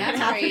many Yeah, lot but can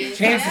memories. happen.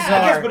 Chances Yeah. I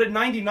are- guess, but at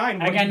 99,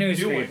 what I got are you news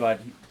for doing? you, bud.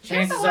 There's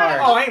Chances a lot are.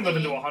 of Oh, I ain't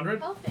living to healthy- 100.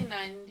 Healthy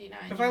 99.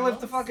 If I live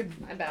to fucking,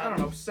 I I bet. don't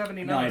know,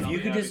 79. No, if I'll you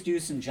be could happy. just do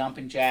some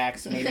jumping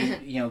jacks, maybe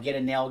get a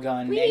nail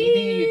gun,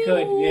 anything you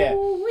could. Yeah,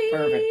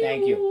 perfect.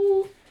 Thank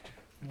you.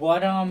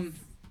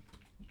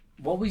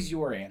 What was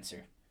your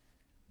answer?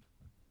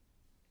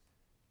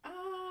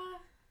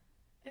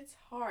 It's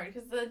hard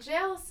because the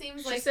jail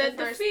seems She like said the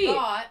the first feet.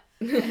 thought,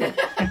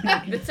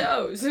 The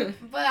toes.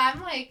 but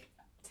I'm like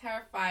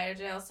terrified of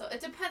jail. So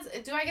it depends.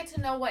 Do I get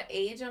to know what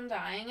age I'm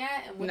dying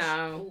at and which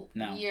No.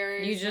 No. year?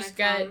 You just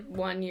get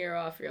 1 year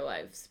off your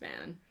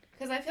lifespan.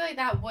 because I feel like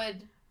that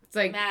would It's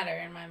like matter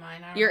in my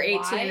mind. I don't you're know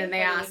 18 why, and they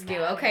but it would ask you,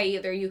 matter. okay,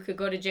 either you could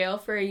go to jail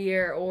for a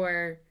year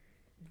or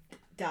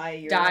Die a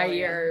year die a earlier.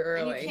 year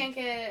And early. you can't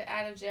get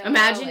out of jail.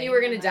 Imagine early. you were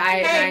gonna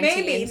die at Hey,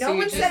 19, maybe. so No you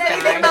one just said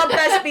anything die. about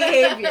best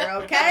behavior,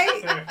 okay?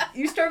 Fair.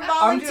 You start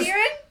I'm just-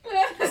 volunteering?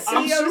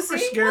 I'm super COC?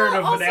 scared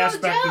of also, an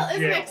aspect jail of is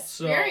jail. an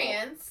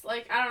experience.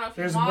 Like I don't know if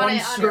There's you want one it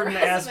on certain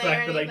your resume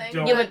aspect or that I anything,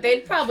 don't- Yeah, but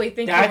they'd probably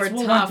think That's you what were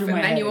went tough, through and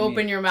my then head you immediately.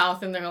 open your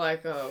mouth and they're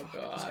like, oh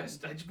These god.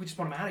 guys, we just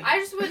want them out of I here.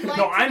 just would like.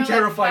 No, to I'm know,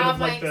 terrified how of,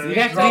 like, my the- You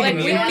have to So take like a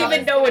we minute. don't jail even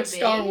is know gonna what be.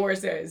 Star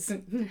Wars is.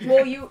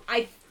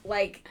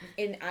 Well,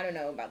 I don't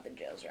know about the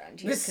jails around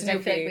here The because I feel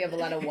like Snoopy. we have a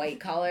lot of white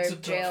collar It's a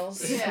tough-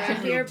 jails Yeah.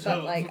 around here. Tough.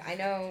 But like, I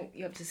know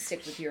you have to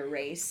stick with your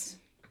race.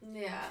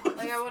 Yeah.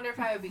 Like, I wonder if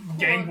I would be cool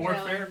Gang in jail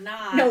warfare? or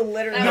not. No,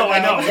 literally. No, I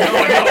know.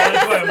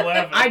 That's why I'm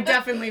laughing. I'd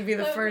definitely be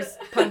the first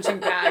punching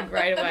bag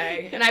right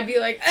away, and I'd be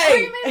like, Or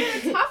 "Hey, you may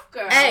be a tough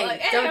girl. hey,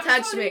 like, don't I'm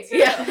touch me." 22.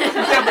 Yeah.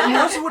 Yeah, but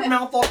Marissa would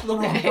mouth off to the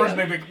wrong person.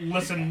 They'd be like,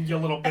 listen, you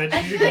little bitch. I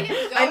You feel like can...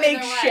 it's I make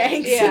going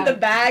shanks their way. in the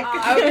bag.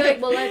 I would be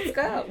like, "Well, let's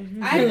go."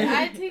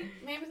 I'd take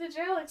maybe the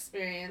jail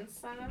experience.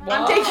 I don't know.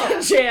 I'm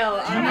taking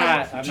jail. I'm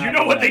not. Do you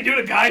know what they do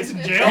to guys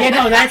in jail? Yeah,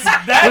 no, that's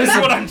That is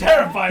listen, what I'm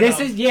terrified This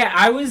of.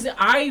 is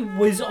I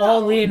was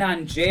all in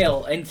on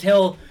jail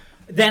until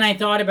then I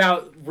thought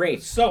about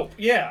rape. Soap,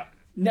 yeah.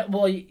 No,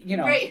 well, you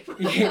know, Rape.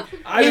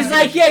 it's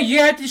like you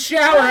have to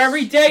shower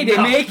every day. They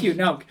No. make you.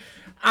 No,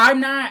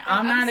 I'm not.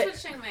 I'm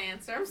switching my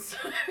answer. I'm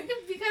sorry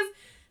because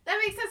that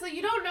makes sense. Like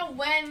you don't know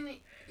when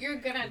you're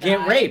gonna get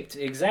die. raped.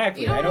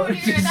 Exactly. You don't I know don't.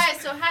 when you're gonna die.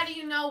 So how do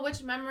you know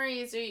which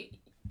memories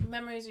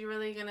you're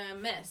really gonna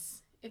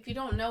miss? If you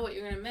don't know what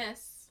you're gonna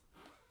miss,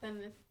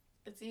 then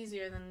it's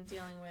easier than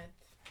dealing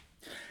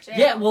with jail.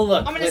 Yeah. Well,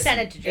 look. I'm gonna listen,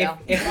 send it to jail.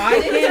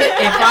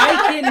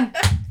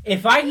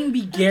 If I can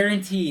be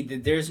guaranteed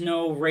that there's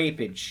no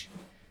rapage,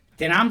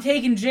 then I'm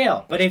taking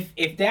jail. But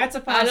if that's a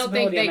I possibility, don't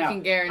think they I'm out.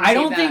 can guarantee I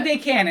don't that. think they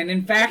can, and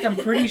in fact, I'm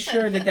pretty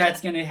sure that that's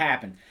going to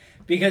happen.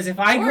 Because if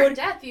I or go,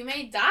 death, you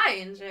may die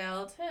in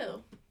jail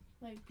too.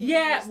 Like people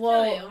yeah, just kill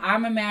well, you.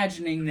 I'm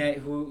imagining that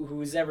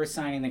who's ever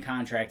signing the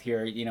contract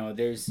here, you know,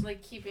 there's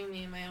like keeping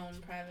me in my own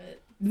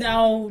private.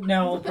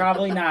 no,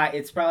 probably not.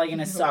 It's probably going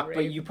to suck, but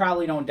rape. you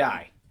probably don't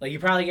die. Like you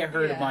probably get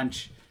hurt a Yeah.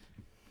 bunch,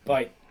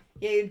 but.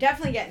 Yeah, you're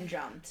definitely getting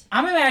jumped.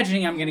 I'm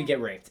imagining I'm gonna get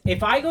raped.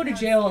 If I go to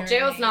That's jail, scary.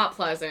 Jail's not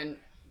pleasant.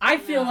 I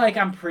feel No. like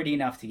I'm pretty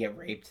enough to get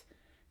raped.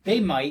 They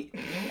might.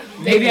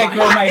 Maybe I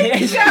grow my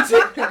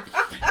hair.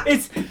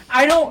 It's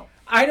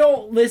I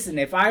don't listen.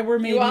 If I were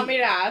maybe You want me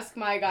to ask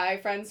my guy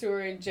friends who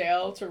are in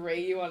jail to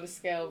rate you on a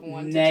scale of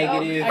 1 to 10?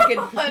 Negative. I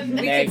could. We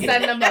Negative. could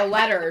send them a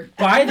letter.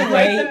 By the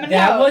way, Let them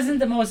that know. wasn't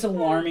the most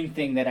alarming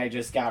thing that I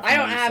just got. From I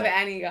don't you, have so-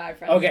 any guy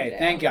friends. in Okay, jail.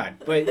 thank God.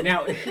 But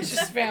now It's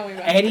just family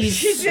members. Eddie's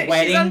She's on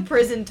sweating.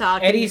 prison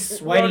talk. Eddie's Wrote a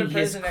sweating.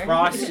 His prisoner.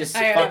 cross just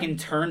I, fucking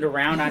turned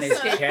around on his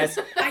chest.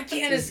 I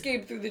can't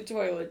escape through the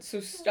toilet, so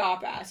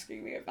stop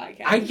asking me if I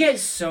can. I'd get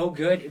so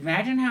good.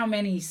 Imagine how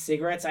many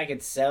cigarettes I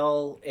could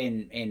sell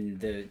in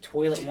the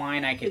toilet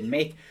wine I could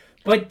make.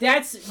 But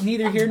that's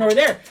neither here nor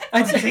there.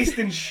 I'm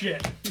tasting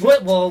shit.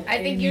 Well, I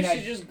think mean, you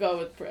should just go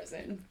with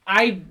prison.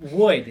 I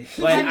would,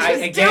 but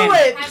Just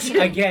do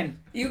it. again,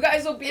 You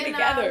guys will be And,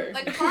 together.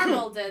 like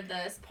Carmel did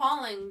this.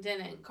 Pauling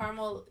didn't.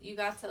 Carmel, you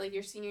got to like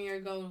your senior year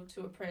go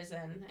to a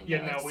prison. And Yeah,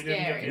 get, no, like, we didn't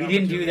get scared. the we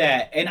didn't do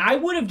that, and I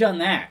would have done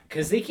that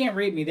because they can't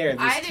rape me there.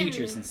 There's I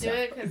teachers and didn't stuff. do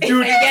it 'cause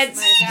Dude, it gets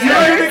my You're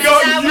dad. gonna go.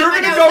 Yeah, You're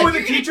when gonna I go was with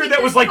like, a "You're teacher gonna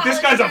that was like, "This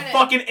college guy's a credit."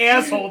 fucking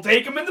asshole.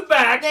 Take him in the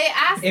back." They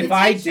asked If the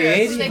I teacher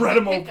did, who they spread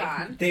could 'em pick open.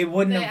 on. They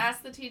wouldn't They have.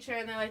 asked the teacher,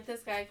 and they're like,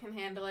 "This guy can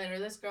handle it, or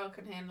this girl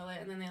can handle it,"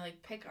 and then they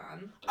like pick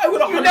on. I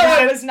would You know it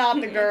 100%. was not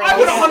the girl. I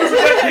would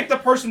 100% pick the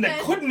person that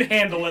couldn't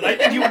handle it. I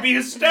think he would be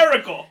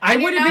hysterical. I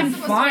And would you're have not been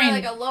supposed to wear, fine.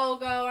 like a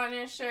logo on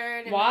your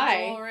shirt and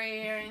Why?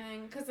 jewelry or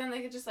anything, because then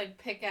they could just like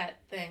pick at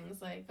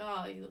things like,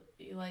 "Oh, you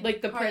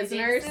like the Harley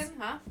prisoners? Davidson?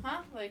 Huh?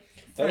 Like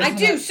That I is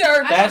do, not-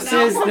 sir. I That don't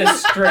says know. the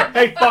strip.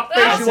 Hey, fuckface,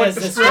 That you like says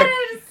the the strip?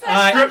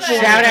 strip.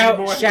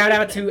 Strip Shout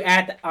out to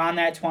at on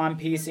that Twom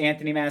piece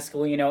Anthony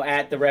Mascolino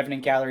at the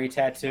Revenant Gallery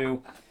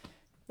Tattoo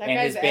That and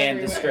guy's his band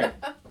The everywhere.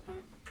 Strip.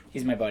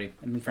 He's my buddy.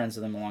 I've been friends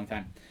with him a long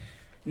time.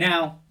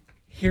 Now,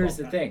 here's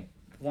the thing.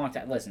 Long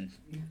time. Listen,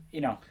 you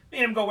know. Me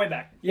and him go way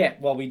back. Yeah,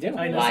 well, we do.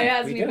 I know. Why Listen,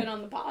 hasn't we he do. been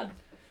on the pod?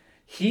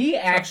 He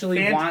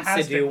actually wants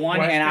to do Fantastic one,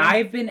 and question.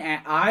 I've been.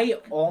 I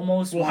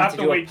almost We'll want have to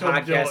to do a wait till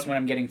podcast Dylan- when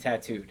I'm getting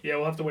tattooed. Yeah,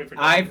 we'll have to wait for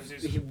Dylan, 'cause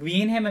he's-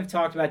 Me and him have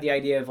talked about the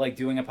idea of like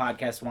doing a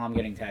podcast while I'm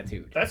getting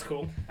tattooed. That's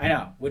cool. I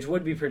know, which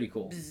would be pretty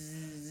cool.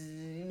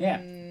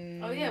 Yeah.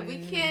 Oh yeah, we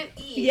can't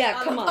eat Yeah,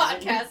 on come the on.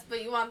 podcast,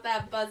 but you want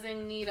that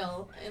buzzing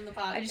needle in the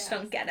podcast. I just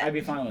don't get I'd it.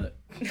 be fine with it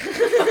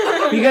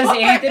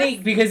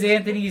because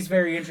Anthony's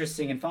very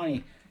interesting and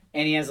funny,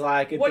 and he has a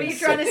lot of good. What are you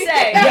things trying to say.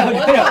 say? No,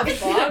 what no. the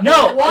fuck?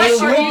 No, What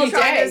it are would you be-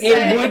 trying to It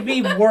say? would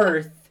be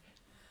worth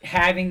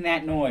having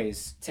that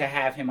noise to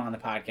have him on the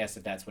podcast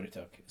if that's what it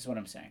took. Is what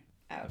I'm saying.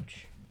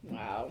 Ouch.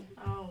 Wow.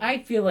 Oh. I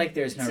feel like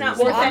there's no It's not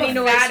reason. worth I'm any a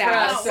noise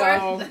fat for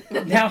ass, us.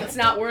 so Now, it's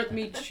not worth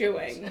me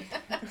chewing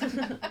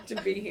to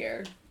be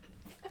here.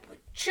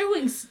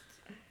 chewing's.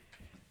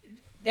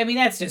 I mean,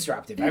 that's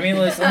disruptive. I mean,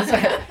 listen,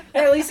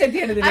 at least at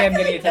the end of the day, I I'm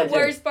feel getting like a tattoo. the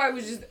worst part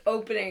was just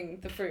opening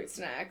the fruit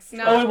snacks.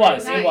 Not Oh, it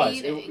was. Not It was.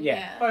 eating,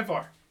 Yeah. By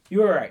far. You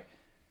were right.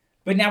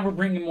 But now we're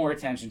bringing more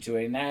attention to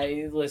it,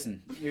 and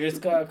listen, you're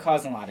just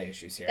causing a lot of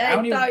issues here. I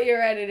don't even- thought you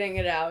were editing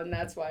it out, and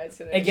that's why it's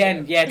an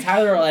Again, issue. yeah,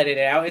 Tyler will edit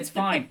it out. It's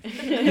fine.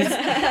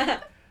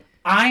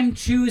 I'm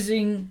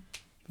choosing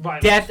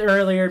Violence. death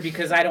earlier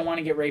because I don't want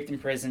to get raped in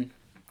prison.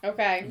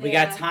 Okay. We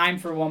Yeah. got time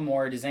for one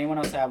more. Does anyone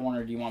else have one,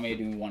 or do you want me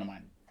to do one of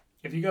mine?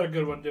 If you got a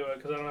good one, do it,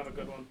 because I don't have a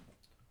good one.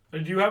 Do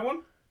you have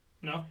one?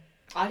 No?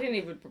 I didn't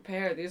even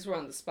prepare. These were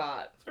on the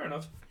spot. Fair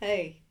enough.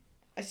 Hey,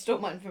 I stole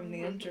mine from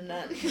the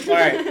internet. All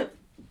right.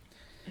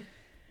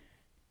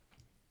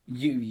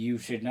 You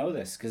should know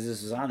this because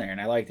this was on there and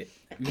I liked it.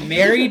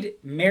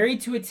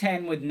 Married to a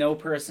 10 with no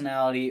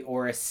personality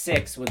or a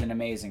 6 with an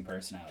amazing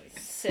personality.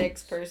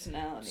 6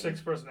 personality.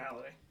 6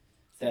 personality.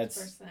 That's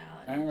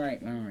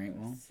Personality. all right.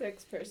 Well,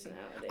 6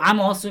 personality. I'm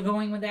also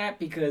going with that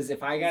because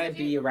if I gotta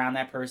be around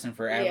that person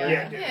forever,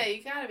 Yeah. Yeah,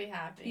 you gotta be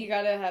happy. You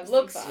gotta have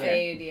Looks some fun.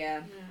 fade,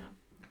 yeah.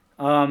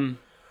 Yeah.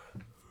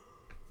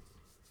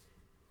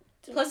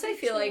 Plus, I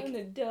feel like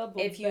if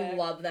if you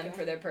love them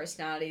for their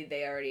personality,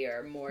 they already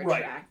are more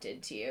Right.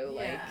 attracted to you.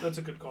 Like, Yeah. That's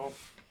a good call.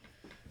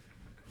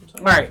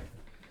 all right.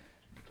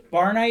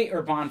 Bar night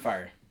or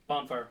bonfire?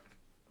 Bonfire.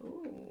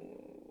 ooh.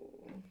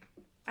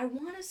 I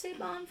want to say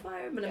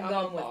bonfire, but Yeah, I'm I'm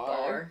going with bar.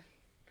 bar.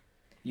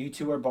 You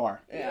two are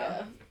bar.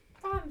 Yeah.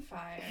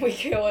 Bonfire. We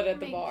kill it at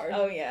the Make bar.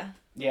 Oh yeah.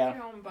 Yeah.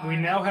 your own bar. We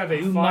now have a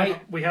You final.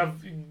 might- We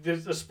have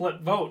this a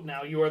split vote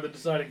now. You are the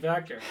deciding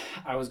factor.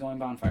 I was going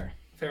bonfire.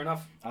 Fair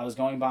enough. I was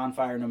going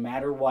bonfire no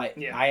matter what.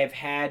 Yeah. I have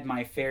had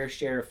my fair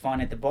share of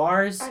fun at the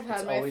bars. I've It's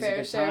had my always a fair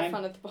good share time. of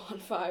fun at the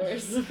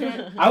bonfires.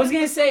 I was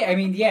gonna say, I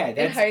mean, yeah, In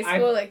that's high school,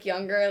 I've- like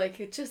younger, like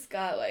it just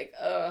got like,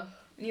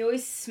 You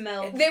always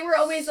smell. They were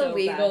always so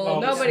illegal. bad. Oh,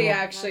 Nobody yeah.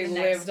 actually The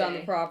next lived on the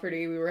day.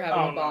 property we were having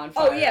Oh, a no.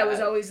 bonfire. Oh yeah, it was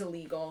at. always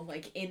illegal.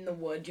 Like in the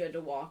woods, you had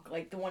to walk.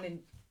 Like the one in,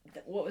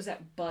 what was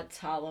that? Butts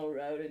Hollow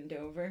Road in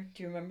Dover.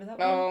 Do you remember that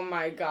one? Oh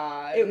my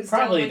god. It was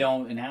probably down,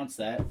 like- don't announce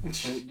that.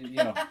 You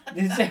know,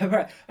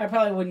 I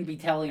probably wouldn't be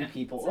telling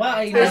people.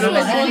 Well, you This know,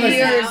 was no one listens.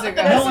 years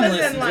ago. No one This was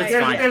in, listens. like- It's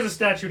There's, fine. there's a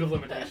statute of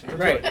limitations. That's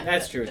Right,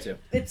 that's true too.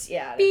 It's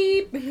yeah.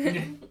 Beep.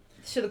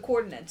 So the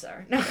coordinates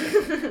are.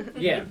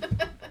 Yeah.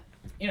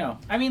 You know,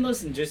 I mean,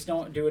 listen, just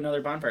don't do another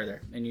bonfire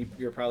there, and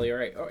you're probably all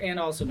right. Oh, and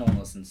also, no one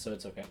listens, so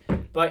it's okay.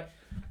 But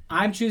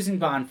I'm choosing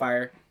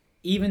bonfire,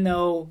 even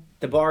though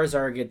the bars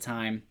are a good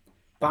time.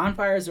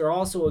 Bonfires are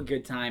also a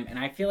good time, and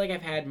I feel like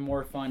I've had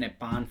more fun at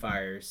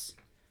bonfires,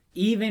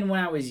 even when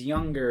I was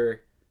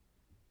younger.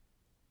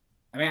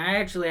 I mean, I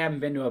actually haven't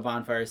been to a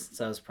bonfire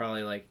since I was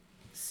probably like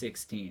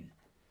 16,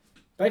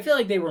 but I feel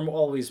like they were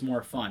always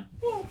more fun.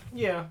 Well,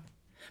 yeah.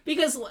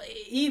 Because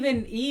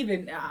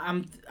even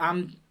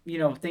I'm you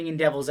know thinking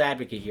devil's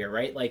advocate here,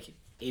 right? Like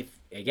if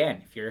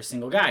you're a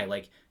single guy,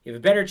 like you have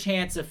a better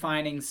chance of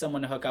finding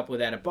someone to hook up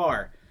with at a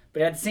bar.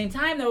 But at the same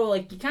time though,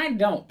 like you kind of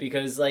don't,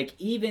 because like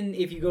even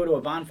if you go to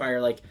a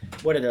bonfire, like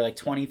what are there, like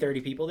 20,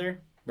 30 people there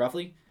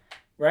roughly,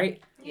 right?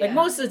 Yeah. Like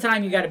most of the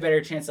time you got a better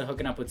chance of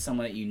hooking up with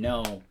someone that you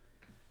know.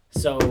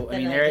 So I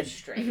mean like there a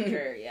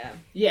stranger, yeah.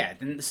 yeah,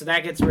 so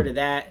that gets rid of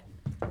that.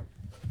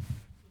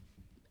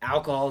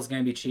 Alcohol is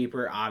going to be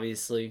cheaper,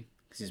 obviously,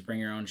 because you just bring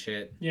your own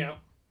shit. Yeah.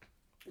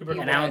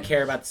 And I don't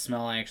care about the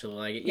smell. I actually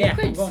like it. You Yeah, I'm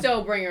could going-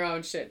 still bring your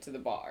own shit to the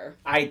bar.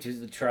 I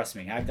just trust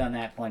me. I've done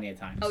that plenty of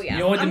times. Oh yeah. You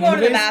know what I'm the going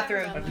move to the is?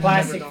 bathroom.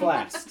 Plastic Never done.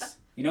 flasks.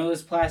 You know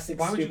those plastic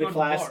Why would you stupid go to the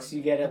bar flasks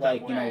you get at at that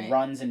like point? you know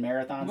runs and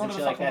marathons Go and to shit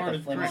the like that. fucking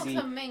The bar to Well, flimsy.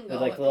 to mingle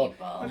with, like, with little-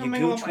 people. I'm You gonna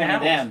mingle gooch with my one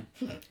of them.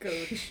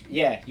 Gooch.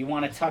 Yeah, you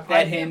want to tuck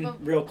that Yeah, in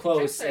but real close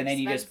drinks are and then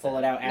you just pull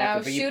it out Now,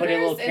 after. But you put a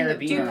little shooters and the-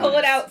 carabiner. Do you on pull it.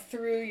 it out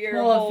through your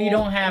Well, whole... if you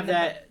don't have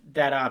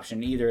that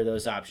option, either of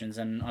those options,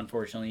 then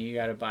unfortunately you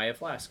got to buy a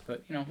flask.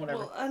 But you know, whatever.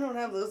 Well, I don't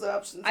have those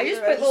options. I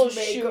just either. put little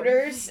make 'em.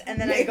 shooters, and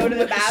then I make go to 'em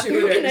the with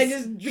bathroom, and I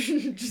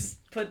shooters.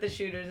 just put the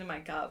shooters in my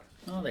cup.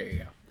 Oh, there you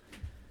go.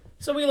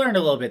 So we learned a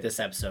little bit this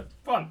episode,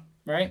 Fun.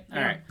 right?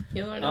 All right.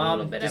 You learn a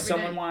little bit Does every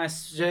someone day. want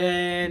to?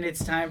 And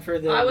it's time for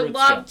the. I would root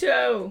love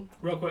scale. to.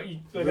 Real quick.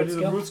 I Root gotta do the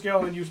scale? root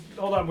scale, and you...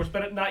 Hold on, we're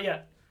spinning... Not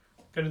yet.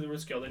 Gotta do the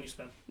root scale, then you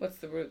spin. What's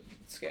the root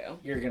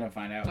scale? You're gonna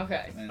find out.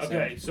 Okay. And so-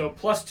 Okay, so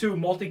 +2,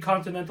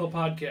 multi-continental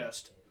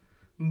podcast.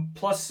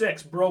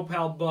 +6, bro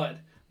pal bud.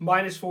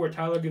 -4,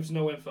 Tyler gives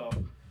no info.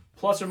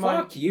 Plus or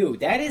minus... Fuck you.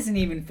 That isn't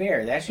even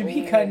fair. That should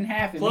be Oh. cut in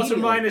half. Plus or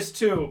immediately.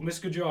 -2, Miss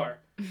Gajar.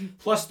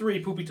 +3,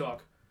 Poopy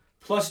Talk.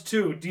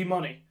 +2, D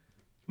Money.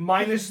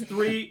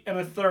 -3 and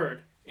a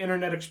third,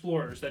 Internet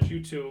Explorers. That's you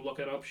two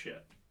looking up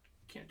shit.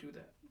 Can't do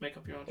that. Make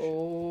up your own shit.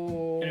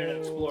 Oh. Internet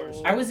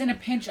Explorers. I was in a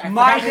pinch. I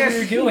forgot what we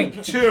were doing.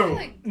 -2,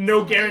 Like, no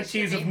somebody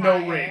guarantees should of be no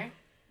higher. rape.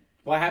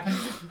 What happened?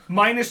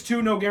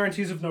 -2, no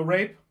guarantees of no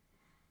rape.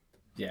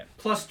 Yeah.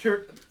 Plus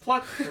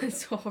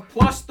It's horrible.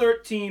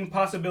 +13,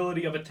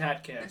 possibility of a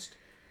tat cast.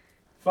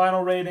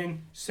 Final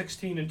rating,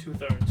 16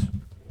 2/3.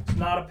 It's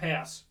not a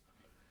pass.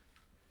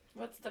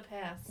 What's the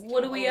pass?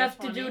 What do we Over have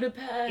to 20? do to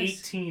pass?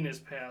 18 is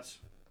pass.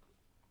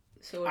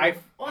 So I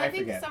Well, I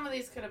think forget. some of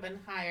these could have been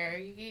higher.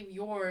 You gave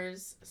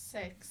yours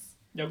 6.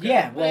 Okay.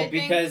 Yeah, But well, I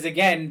think because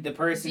again, the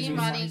person D who's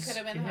Money could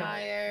have been Yeah.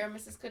 higher.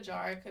 Mrs.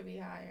 Kajar could be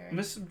higher.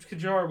 Miss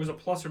Kajar was a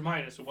plus or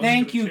minus. It wasn't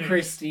Thank gonna you, change.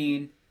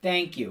 Christine.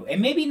 Thank you.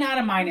 And maybe not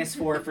a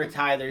 -4 for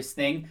Tyler's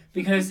thing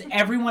because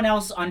everyone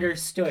else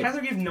understood.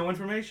 Tyler gave no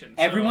information.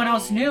 Everyone so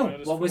else knew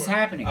 -4. what was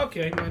happening.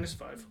 Okay,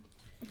 -5.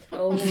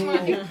 Oh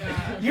my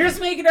god. You're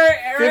just making our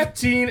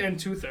 15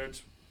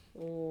 2/3.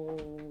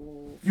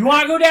 You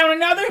want to go down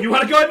another? You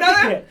want to go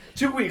another? Yeah.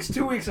 2 weeks.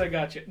 2 weeks. I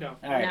got you. No.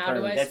 All right, Now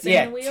do perfect. I That's spin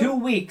yeah. the wheel? 2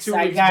 weeks. 2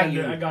 I weeks. got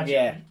Bender, you. I got you.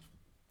 Yeah.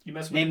 You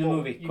mess with Name the bull,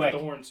 movie, you quick. get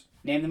the horns.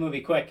 Name the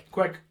movie quick.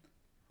 Quick.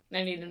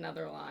 I need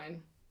another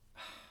line.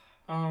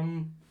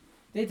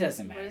 It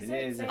doesn't matter. What is It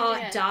it? is- Say Oh,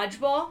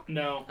 dodgeball?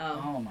 No.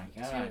 Oh. Oh my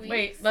god. 2 weeks.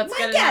 Wait, let's My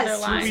get guess. another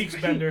 2 line. weeks,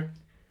 Bender. 2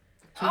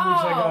 Oh,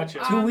 weeks, I got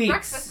you. 2 weeks.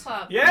 Breakfast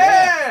Club.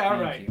 Yeah! All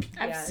Thank right. you.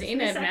 I've Yeah,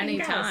 seen it's it my many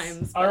second guess.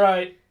 times. All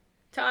right.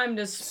 Time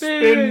to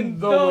Spin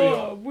the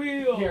wheel.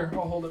 wheel. Here,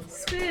 I'll hold it for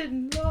you.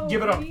 Spin the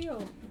Give it up.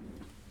 wheel.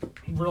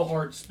 Real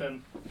hard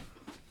spin.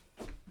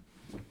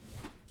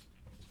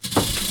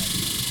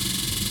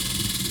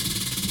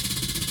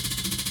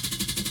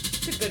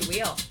 It's a good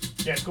wheel.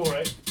 Yeah, cool,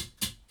 right?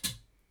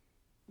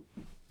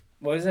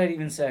 What does that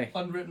even say?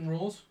 Unwritten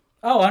rules.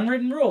 Oh,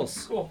 unwritten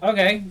rules. Cool.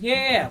 Okay,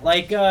 yeah.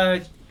 Like,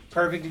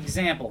 perfect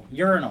example.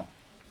 Urinal,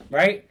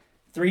 right?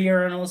 3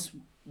 urinals.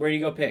 Where do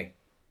you go pee?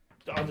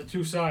 On the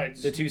 2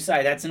 sides. The 2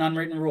 sides. That's an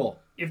unwritten rule.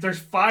 If there's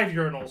 5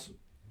 urinals,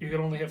 you can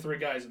only have 3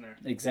 guys in there.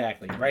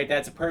 Exactly, right?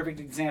 That's a perfect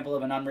example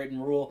of an unwritten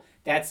rule.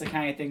 That's the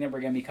kind of thing that we're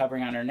going to be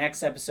covering on our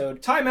next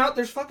episode. Time out.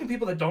 There's fucking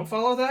people that don't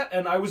follow that,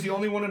 and I was the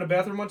only one in a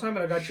bathroom one time,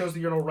 and a guy chose the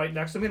urinal right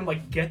next to me, and I'm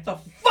like, get the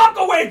fuck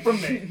away from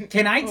me!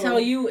 Can I tell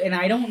you, and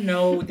I don't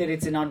know that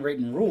it's an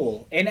unwritten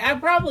rule, and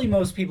probably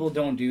most people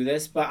don't do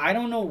this, but I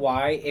don't know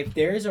why, if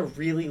there's a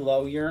really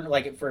low urinal,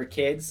 like for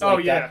kids, Oh,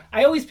 like yeah. that,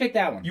 I always pick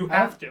that one. You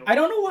have to. I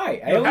don't know why.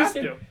 I You always have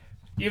do. to.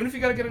 Even if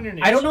you gotta get on your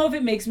knees. I don't know if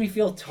it makes me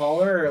feel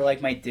taller or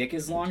like my dick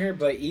is longer,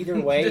 but either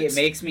way, it It's-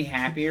 makes me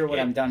happier when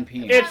I'm done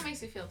peeing. It's- That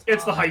makes you feel taller.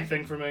 It's the height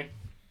thing for me.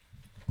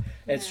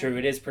 It's true.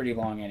 It is pretty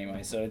long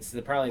anyway, so it's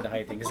probably the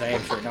height thing. Because I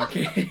am sure. No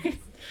kidding.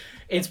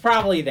 It's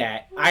probably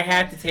that. I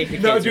have to take the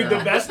kids. No, dude, the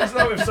around. best is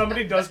though if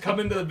somebody does come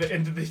into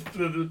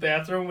the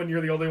bathroom when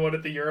you're the only one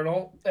at the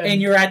urinal.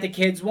 And you're at the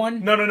kids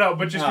one. No,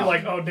 but just Oh. you're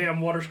like, oh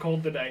damn, water's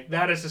cold today.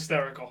 That is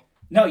hysterical.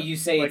 No, you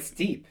say Like- it's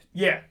deep.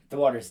 Yeah, The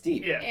water's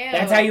deep. yeah. Ew.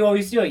 That's how you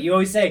always do it. You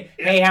always say,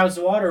 "Hey, how's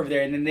the water over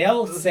there?" And then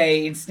they'll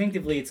say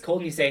instinctively, "It's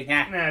cold." And you say,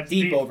 "Nah, Nah, it's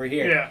deep over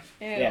here." Yeah,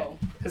 Ew. Yeah.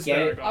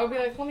 hysterical. I would be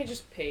like, let me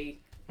just pee.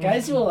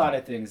 Guys do a lot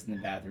of things in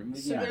the bathroom.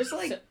 So you know. there's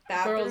like So-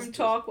 bathroom girls do-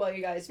 talk while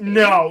you guys pee.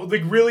 No,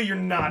 like really, you're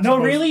not. No,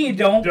 supposed really, you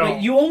don't. But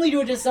don't. you only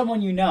do it to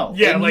someone you know.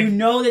 Yeah, and like- you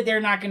know that they're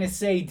not going to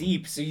say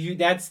deep, so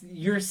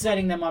you're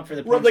setting them up for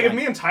the. Well, like if punchline.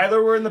 me and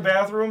Tyler were in the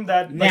bathroom,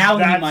 that Now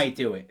like, you that's, might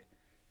do it.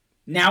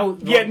 Now,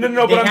 Yeah, no, they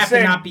but I'm have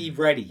saying- to not be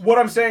ready. What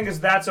I'm saying is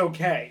that's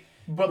okay.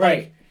 But like,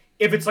 Right.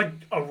 if it's like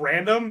a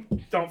random,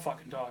 don't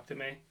fucking talk to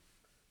me.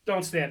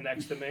 Don't stand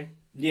next to me.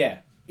 Yeah.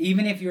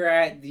 Even if you're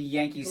at the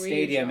Yankee Were you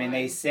Stadium and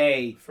they trying?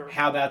 say, For-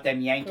 "How about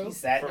them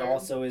Yankees?" That For-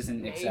 also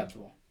isn't Eight.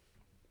 acceptable.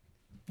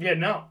 Yeah,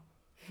 no,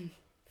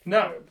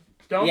 no,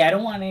 don't. Yeah, I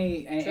don't want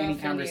any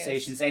Phineas.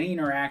 conversations, any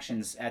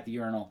interactions at the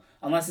urinal,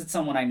 unless it's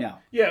someone I know.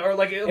 Yeah, or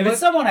like If it's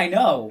someone I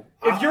know,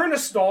 if you're in a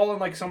stall and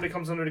like somebody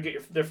comes under to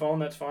get their phone,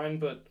 that's fine.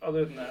 But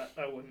other than that,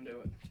 I wouldn't do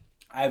it.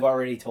 I've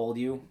already told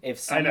you,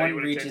 if I know you someone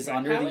would've reaches kicked me.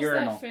 under How the is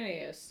urinal, that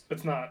Phineas?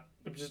 It's not.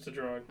 It's just a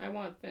drawing. I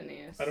want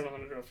Phineas. I don't know how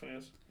to draw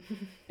Phineas.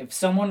 if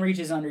someone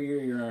reaches under your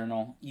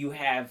urinal, you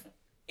have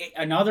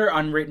another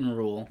unwritten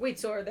rule. Wait,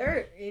 so are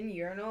there in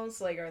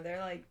urinals? Like, are there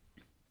like?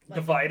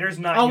 Dividers,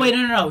 not. Oh you. wait,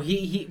 no.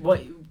 He.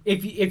 What?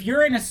 If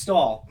you're in a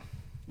stall,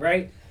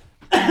 right,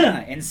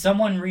 and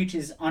someone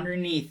reaches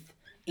underneath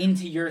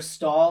into your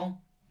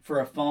stall for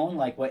a phone,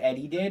 like what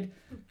Eddie did,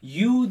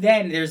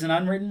 there's an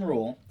unwritten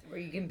rule. Where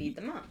you can beat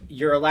them up.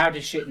 You're allowed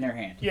to shit in their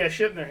hand. Yeah,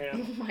 shit in their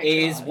hand. Oh my It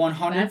is God.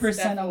 100% That's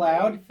definitely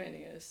allowed.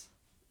 Phineas.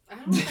 I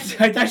don't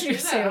think I thought you do were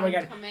saying, that oh my on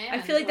God. command,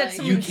 I feel like that's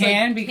You someone's,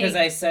 can like, because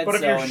take- I said But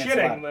if so, you're and it's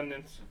shitting, allowed. then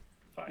it's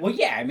fine. Well,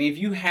 yeah. I mean, if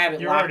you have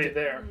it You're locked, already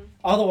there.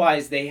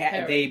 otherwise they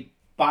Harry. they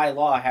by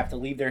law have to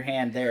leave their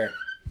hand there.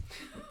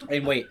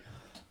 And wait.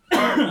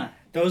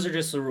 Those are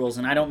just the rules,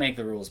 and I don't make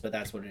the rules, but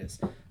that's what it is.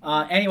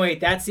 Anyway,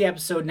 that's the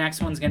episode.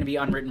 Next one's going to be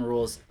unwritten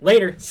rules.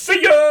 Later.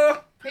 See ya.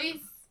 Peace.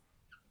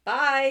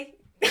 Bye.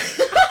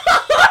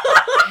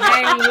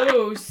 Hang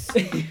loose.